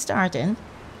 which you starred in.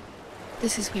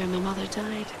 This is where my mother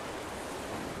died.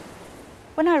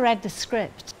 When I read the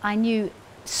script, I knew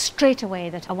straight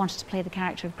away that I wanted to play the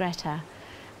character of Greta,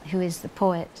 who is the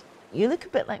poet. You look a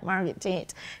bit like Margaret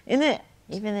Tait, innit?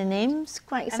 Even the name's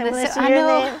quite similar to I your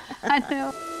know, name. I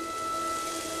know.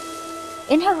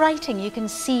 In her writing, you can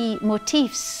see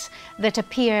motifs that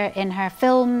appear in her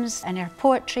films and her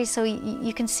poetry, so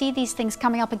you can see these things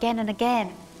coming up again and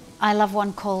again. I love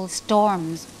one called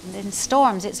Storms. In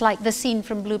Storms, it's like the scene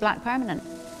from Blue, Black, Permanent.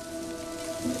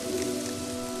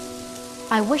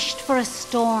 I wished for a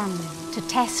storm to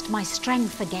test my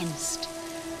strength against.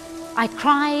 I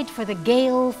cried for the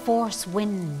gale force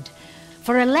wind,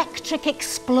 for electric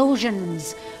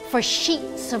explosions, for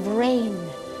sheets of rain.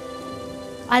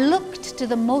 I looked to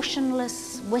the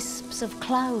motionless wisps of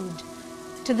cloud,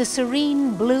 to the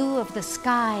serene blue of the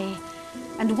sky,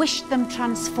 and wished them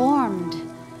transformed.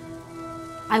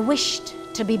 I wished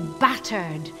to be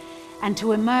battered and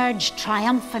to emerge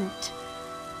triumphant.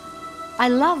 I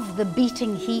love the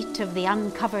beating heat of the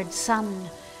uncovered sun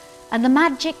and the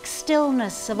magic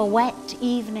stillness of a wet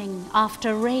evening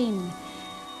after rain,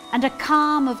 and a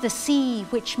calm of the sea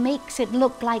which makes it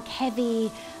look like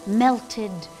heavy,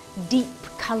 melted,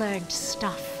 deep-coloured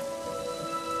stuff.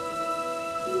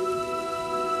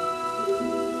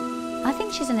 I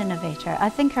think she's an innovator. I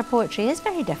think her poetry is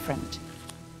very different.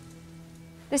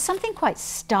 There's something quite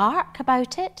stark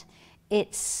about it.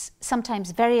 It's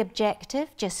sometimes very objective,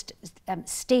 just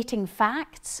stating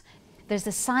facts. There's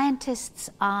the scientist's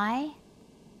eye.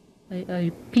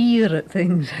 I peer at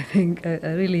things, I think. I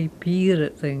really peer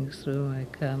at things through my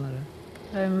camera.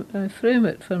 I frame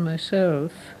it for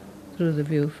myself through the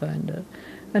viewfinder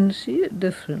and see it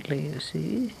differently, you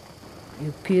see.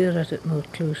 You peer at it more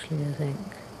closely, I think.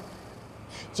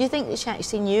 Do you think that she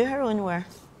actually knew her own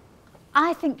worth?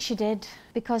 I think she did,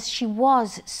 because she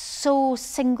was so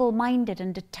single-minded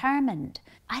and determined.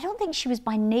 I don't think she was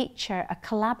by nature a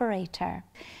collaborator.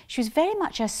 She was very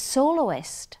much a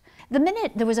soloist. The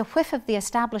minute there was a whiff of the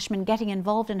establishment getting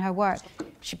involved in her work,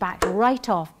 she backed right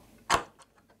off.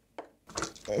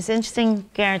 It's interesting,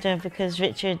 Gerda, because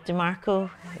Richard DeMarco,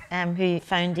 who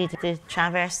founded the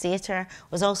Traverse Theatre,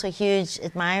 was also a huge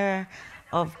admirer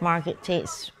of Margaret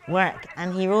Tait's work,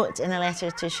 and he wrote in a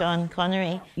letter to Sean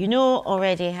Connery, "You know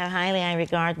already how highly I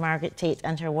regard Margaret Tait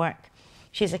and her work.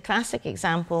 She's a classic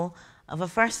example of a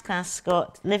first-class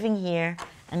Scot living here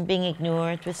and being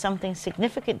ignored, with something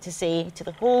significant to say to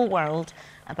the whole world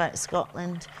about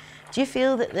Scotland." Do you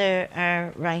feel that there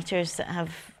are writers that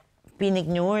have been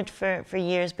ignored for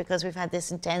years because we've had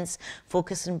this intense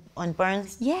focus on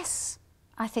Burns? Yes,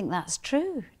 I think that's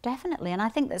true, definitely. And I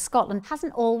think that Scotland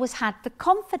hasn't always had the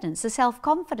confidence, the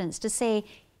self-confidence to say,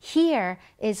 here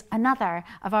is another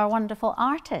of our wonderful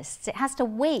artists. It has to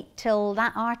wait till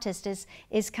that artist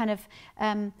is kind of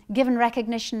given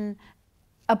recognition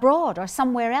abroad or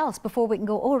somewhere else before we can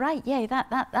go, oh right, yeah,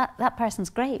 that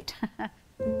person's great.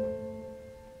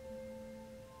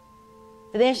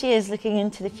 But there she is, looking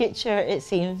into the future, it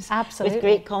seems. Absolutely. With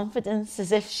great confidence,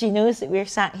 as if she knows that we're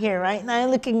sat here right now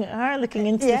looking at her, looking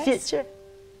into the future.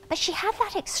 But she had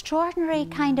that extraordinary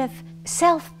kind of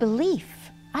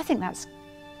self-belief. I think that's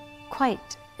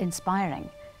quite inspiring,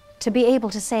 to be able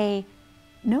to say,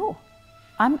 no,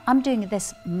 I'm doing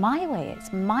this my way,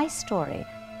 it's my story.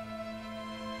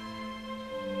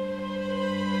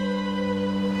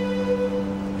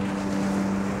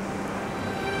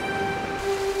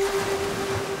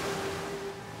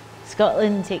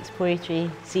 Scotland takes poetry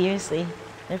seriously.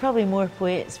 There are probably more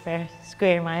poets per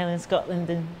square mile in Scotland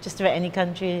than just about any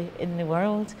country in the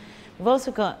world. We've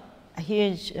also got a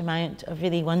huge amount of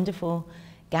really wonderful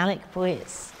Gaelic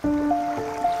poets.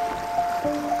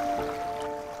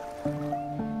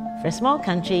 For a small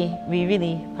country, we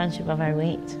really punch above our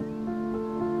weight.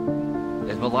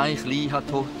 Het me laich lie had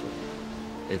tot,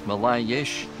 het me laich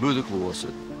jesh moedig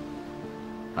lozen.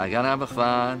 Hij gaan hebben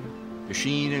gwaan, de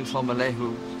schiening van mijn lehu,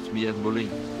 smeer moeling,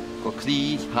 go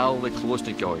krieg haal ik los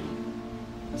te gooi.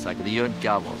 Zeg die een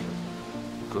gavel,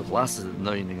 go lassen het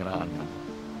neuning raan.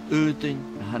 Uiting,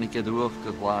 han ik het ook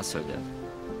geglazen.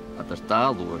 Dat er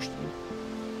taal doorsten,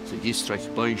 ze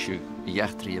gistrach buisje,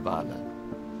 jachtrie ballen.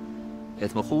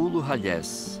 Het me goede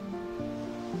haljes,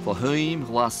 voor heim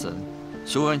glassen,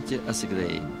 zoontje als ik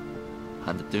reed,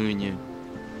 aan de tuinje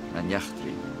en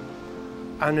jachtrie.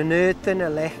 Aan een uiten,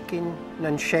 een lechkin,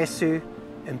 een chesu,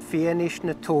 een fienisch,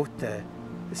 een tote,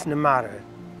 is een marre.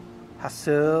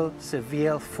 Hasul se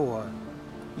veel voor,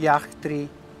 jachtrie,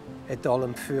 het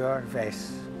dolm vuur wes.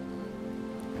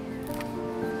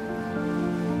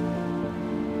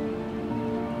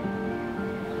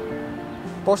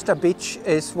 Bosta Beach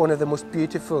is one of the most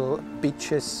beautiful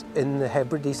beaches in the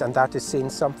Hebrides, and that is saying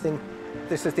something.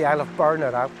 This is the Isle of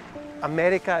Bernera.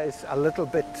 America is a little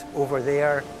bit over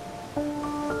there.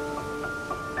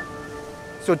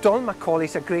 So Donald Macaulay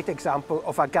is a great example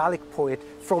of a Gaelic poet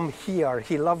from here.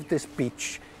 He loved this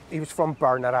beach. He was from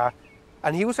Bernera,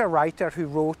 and he was a writer who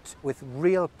wrote with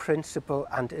real principle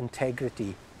and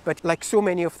integrity. But like so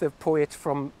many of the poets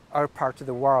from our part of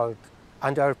the world,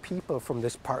 and our people from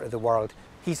this part of the world,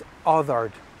 he's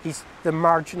othered. He's the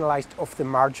marginalised of the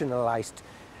marginalised.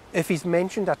 If he's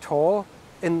mentioned at all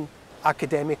in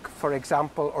academic, for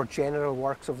example, or general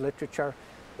works of literature,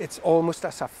 it's almost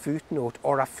as a footnote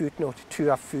or a footnote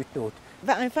to a footnote.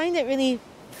 But I find it really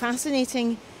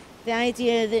fascinating, the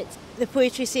idea that the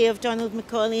poetry, say, of Donald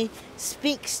Macaulay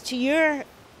speaks to your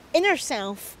inner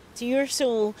self, to your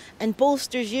soul, and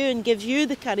bolsters you and gives you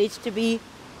the courage to be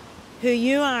who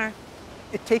you are.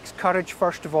 It takes courage,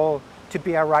 first of all, to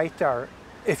be a writer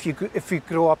if you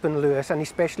grow up in Lewis, and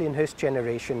especially in his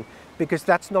generation, because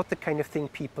that's not the kind of thing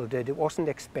people did. It wasn't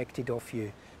expected of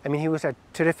you. I mean, he was a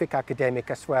terrific academic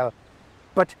as well.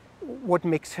 But what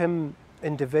makes him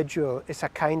individual is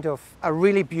a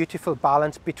really beautiful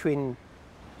balance between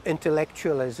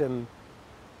intellectualism,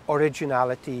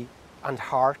 originality, and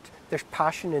heart. There's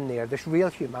passion in there, there's real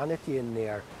humanity in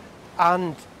there.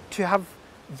 And to have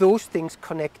those things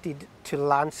connected to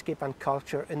landscape and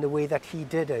culture in the way that he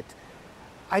did it,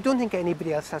 I don't think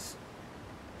anybody else has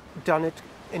done it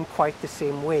in quite the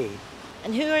same way.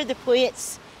 And who are the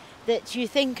poets that you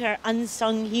think are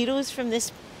unsung heroes from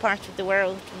this part of the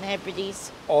world, from the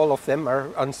Hebrides? All of them are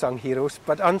unsung heroes,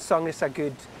 but unsung is a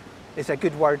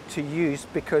good word to use,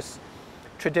 because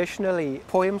traditionally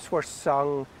poems were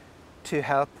sung to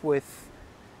help with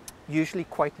usually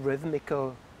quite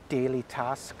rhythmical daily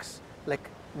tasks, like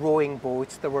rowing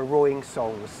boats. There were rowing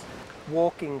songs,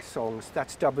 walking songs,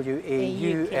 that's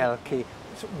W-A-U-L-K,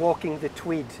 walking the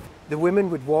Tweed. The women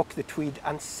would walk the Tweed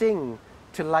and sing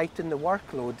to lighten the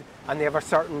workload, and they have a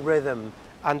certain rhythm.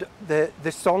 And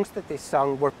the songs that they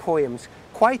sung were poems,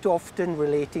 quite often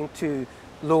relating to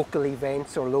local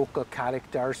events or local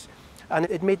characters, and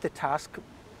it made the task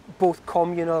both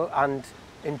communal and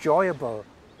enjoyable.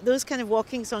 Those kind of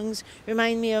walking songs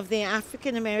remind me of the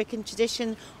African-American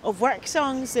tradition of work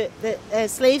songs that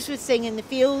slaves would sing in the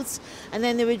fields, and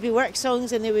then there would be work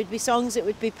songs, and there would be songs that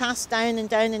would be passed down and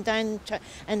down and down,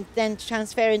 and then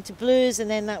transfer into blues, and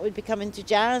then that would become into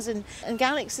jazz, and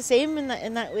Gaelic's the same in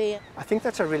that way. I think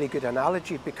that's a really good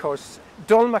analogy, because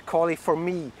Donald Macaulay for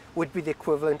me would be the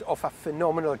equivalent of a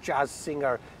phenomenal jazz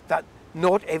singer that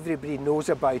not everybody knows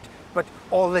about, but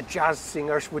all the jazz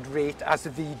singers would rate as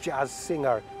the jazz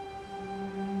singer.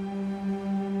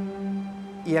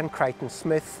 Ian Crichton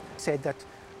Smith said that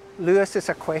Lewis is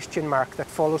a question mark that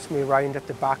follows me around at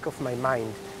the back of my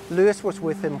mind. Lewis was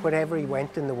with him wherever he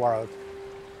went in the world.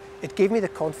 It gave me the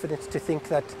confidence to think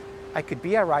that I could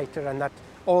be a writer, and that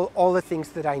all the things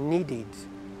that I needed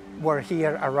were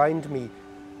here around me,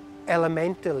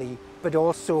 elementally, but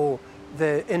also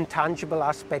the intangible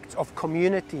aspects of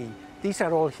community. These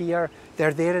are all here.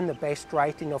 They're there in the best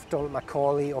writing of Donald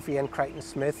Macaulay, of Ian Crichton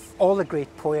Smith, all the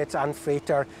great poets, Anne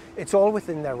Frater. It's all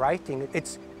within their writing.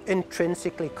 It's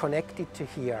intrinsically connected to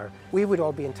here. We would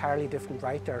all be entirely different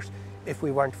writers if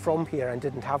we weren't from here and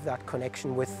didn't have that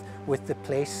connection with the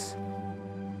place.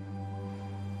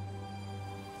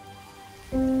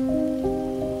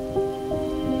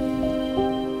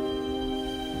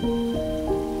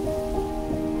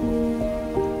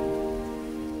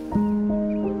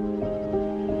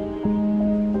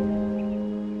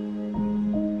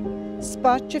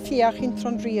 Spatje fiach in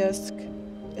Trondriusk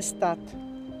is stad.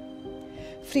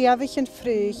 Friavich en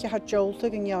frug had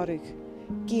joltig en jarig,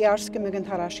 giarske mig en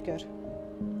harasker.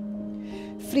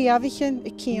 Friavichen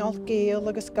e kiel geel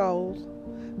agus gaul,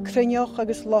 crynioch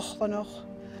agus lochlanoch,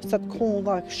 stad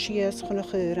konlag shies chun a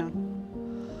churan.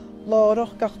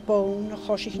 Loroch gach bone a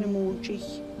chosich na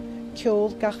moonchich,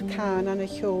 kjol gach kanan a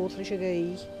kjol rys a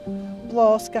gei,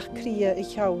 blas gach kria e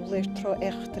kjauler tro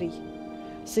echtri,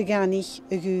 siganich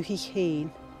a guhich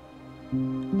heen,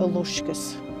 a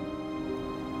luskes.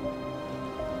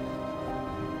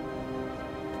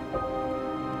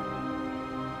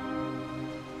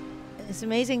 It's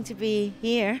amazing to be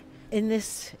here in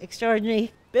this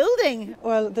extraordinary building.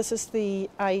 Well, this is the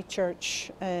Eye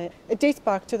Church. It dates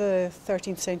back to the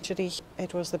 13th century.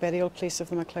 It was the burial place of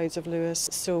the MacLeods of Lewis,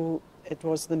 so it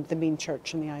was the main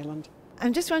church in the island.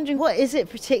 I'm just wondering, what is it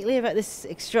particularly about this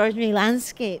extraordinary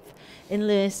landscape in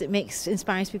Lewis that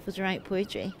inspires people to write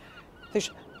poetry?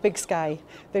 There's big sky.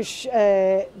 There's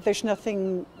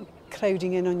nothing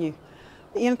crowding in on you.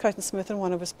 Ian Crichton-Smith in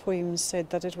one of his poems said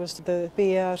that it was the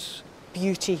bare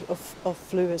beauty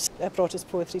of Lewis that brought his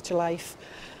poetry to life.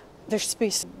 There's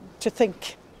space to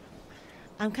think.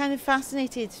 I'm kind of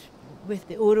fascinated with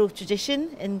the oral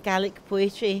tradition in Gaelic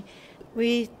poetry.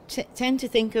 We tend to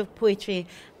think of poetry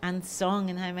and song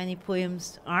and how many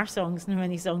poems are songs and how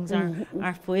many songs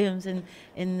are poems. And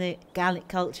in the Gaelic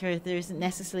culture, there isn't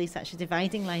necessarily such a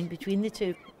dividing line between the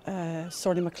two.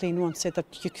 Sorry MacLean once said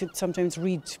that you could sometimes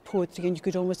read poetry and you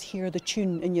could almost hear the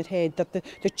tune in your head, that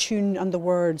the tune and the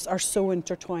words are so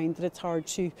intertwined that it's hard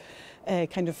to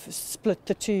kind of split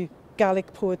the two.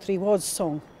 Gaelic poetry was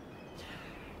song.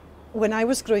 When I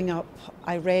was growing up,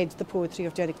 I read the poetry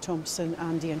of Derek Thompson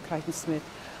and Ian Crichton-Smith,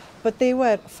 but they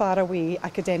were faraway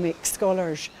academic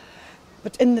scholars.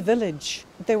 But in the village,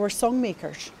 there were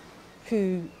songmakers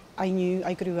who I knew,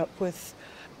 I grew up with.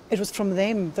 It was from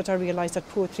them that I realised that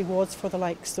poetry was for the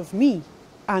likes of me.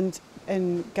 And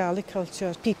in Gaelic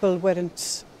culture, people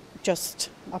weren't just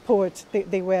a poet,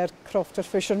 they were crofter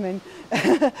fishermen,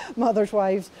 mothers'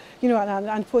 wives, you know,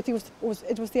 and poetry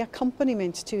was the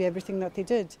accompaniment to everything that they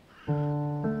did.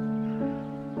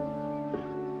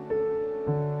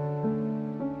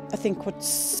 I think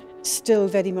what's still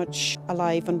very much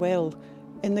alive and well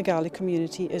in the Gaelic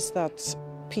community is that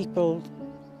people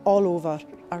all over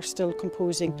are still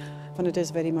composing, and it is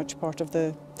very much part of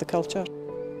the culture.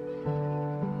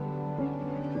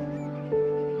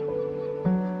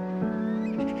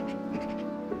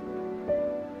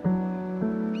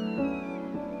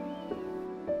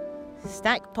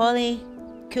 Stack Polly,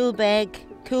 Coolbeg,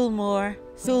 Coolmore,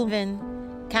 Sulvin,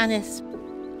 Canisp,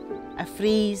 a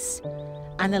Frieze,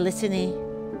 and a litany.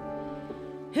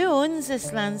 Who owns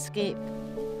this landscape?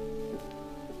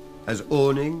 Has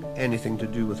owning anything to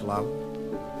do with love?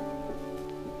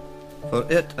 For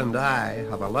it and I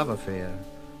have a love affair,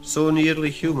 so nearly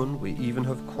human we even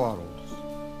have quarrels.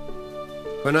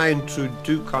 When I intrude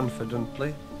too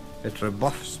confidently, it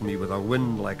rebuffs me with a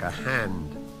wind like a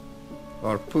hand,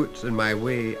 or puts in my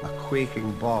way a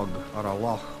quaking bog or a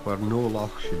loch where no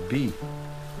loch should be.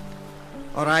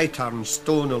 Or I turn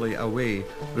stonily away,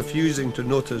 refusing to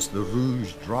notice the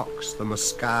rouged rocks, the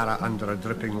mascara under a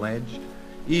dripping ledge,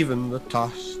 even the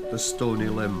tossed, the stony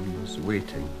limbs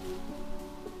waiting.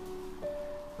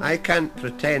 I can't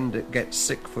pretend it gets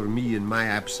sick for me in my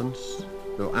absence,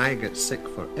 though I get sick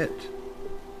for it.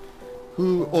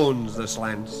 Who owns this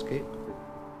landscape?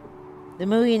 The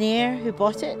millionaire who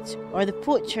bought it, or the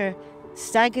poacher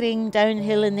staggering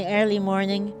downhill in the early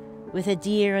morning with a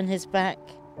deer on his back?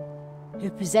 Who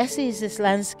possesses this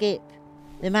landscape?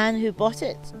 The man who bought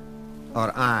it?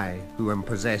 Or I, who am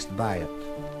possessed by it?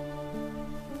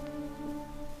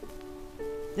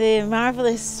 The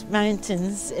marvellous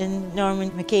mountains in Norman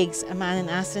MacCaig's A Man in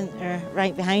Assynt are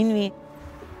right behind me.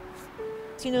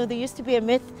 You know, there used to be a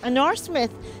myth, a Norse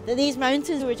myth, that these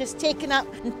mountains were just taken up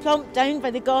and plonked down by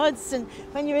the gods. And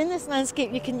when you're in this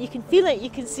landscape, you can feel it, you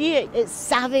can see it. It's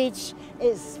savage,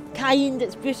 it's kind,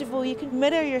 it's beautiful. You can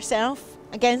mirror yourself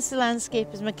against the landscape,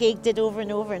 as MacCaig did over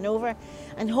and over and over,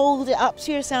 and hold it up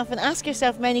to yourself and ask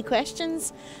yourself many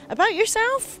questions about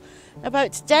yourself,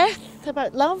 about death,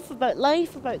 about love, about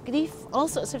life, about grief, all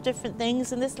sorts of different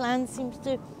things. And this land seems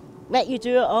to let you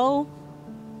do it all.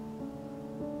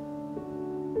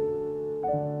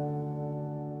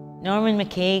 Norman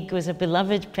MacCaig was a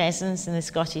beloved presence in the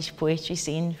Scottish poetry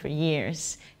scene for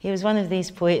years. He was one of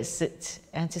these poets that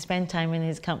to spend time in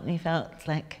his company felt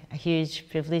like a huge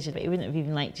privilege, but he wouldn't have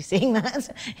even liked you saying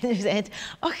that. He said,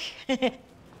 oh.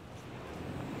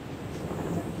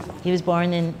 He was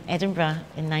born in Edinburgh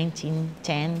in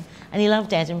 1910, and he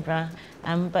loved Edinburgh,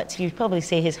 but you'd probably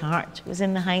say his heart was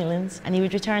in the Highlands, and he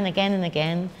would return again and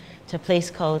again to a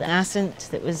place called Assynt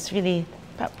that was really,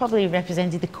 probably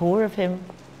represented the core of him.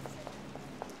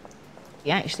 He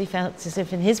actually felt as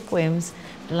if in his poems,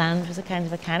 the land was a kind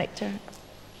of a character.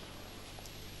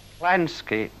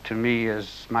 Landscape to me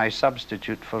is my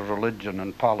substitute for religion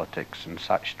and politics and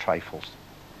such trifles.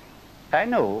 I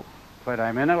know when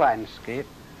I'm in a landscape,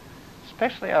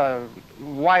 especially a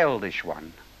wildish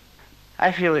one,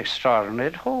 I feel extraordinarily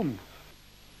at home.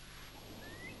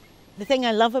 The thing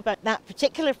I love about that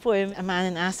particular poem, A Man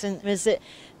in Assynt, was that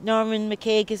Norman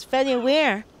MacCaig is very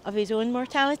aware of his own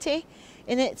mortality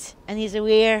in it, and he's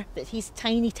aware that he's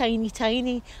tiny, tiny,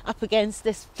 tiny up against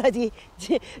this bloody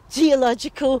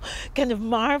geological kind of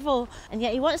marvel, and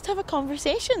yet he wants to have a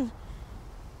conversation.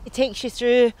 It takes you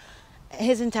through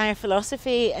his entire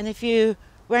philosophy, and if you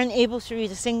weren't able to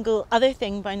read a single other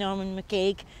thing by Norman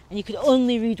MacCaig and you could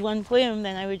only read one poem,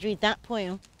 then I would read that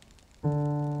poem.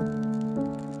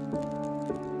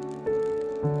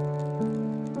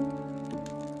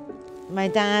 My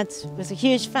dad was a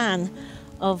huge fan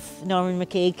of Norman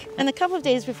MacCaig, and a couple of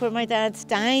days before my dad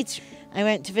died, I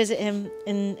went to visit him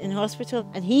in hospital,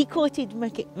 and he quoted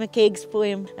MacCaig's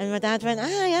poem, and my dad went,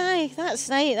 aye,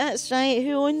 that's right,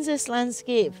 who owns this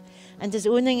landscape? And does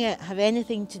owning it have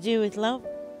anything to do with love?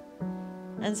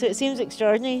 And so it seems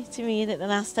extraordinary to me that the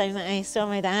last time that I saw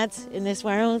my dad in this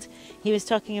world, he was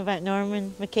talking about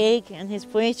Norman MacCaig and his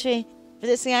poetry. But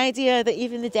it's the idea that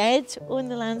even the dead own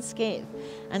the landscape,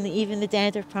 and that even the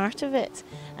dead are part of it.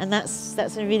 And that's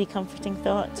a really comforting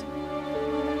thought.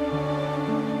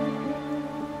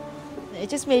 It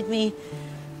just made me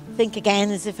think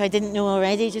again, as if I didn't know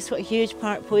already, just what a huge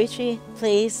part poetry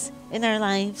plays in our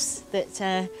lives. That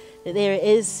there it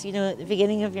is, you know, at the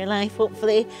beginning of your life,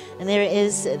 hopefully, and there it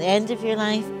is at the end of your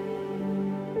life.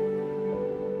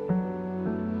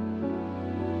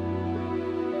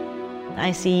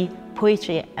 I see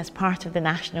poetry as part of the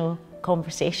national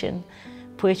conversation.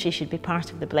 Poetry should be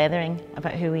part of the blethering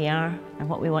about who we are and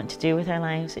what we want to do with our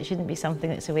lives. It shouldn't be something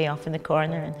that's away off in the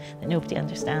corner and that nobody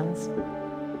understands.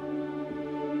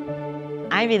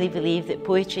 I really believe that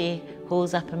poetry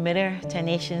holds up a mirror to a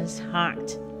nation's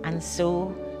heart and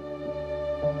soul.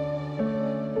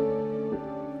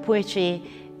 Poetry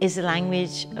is the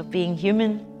language of being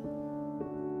human.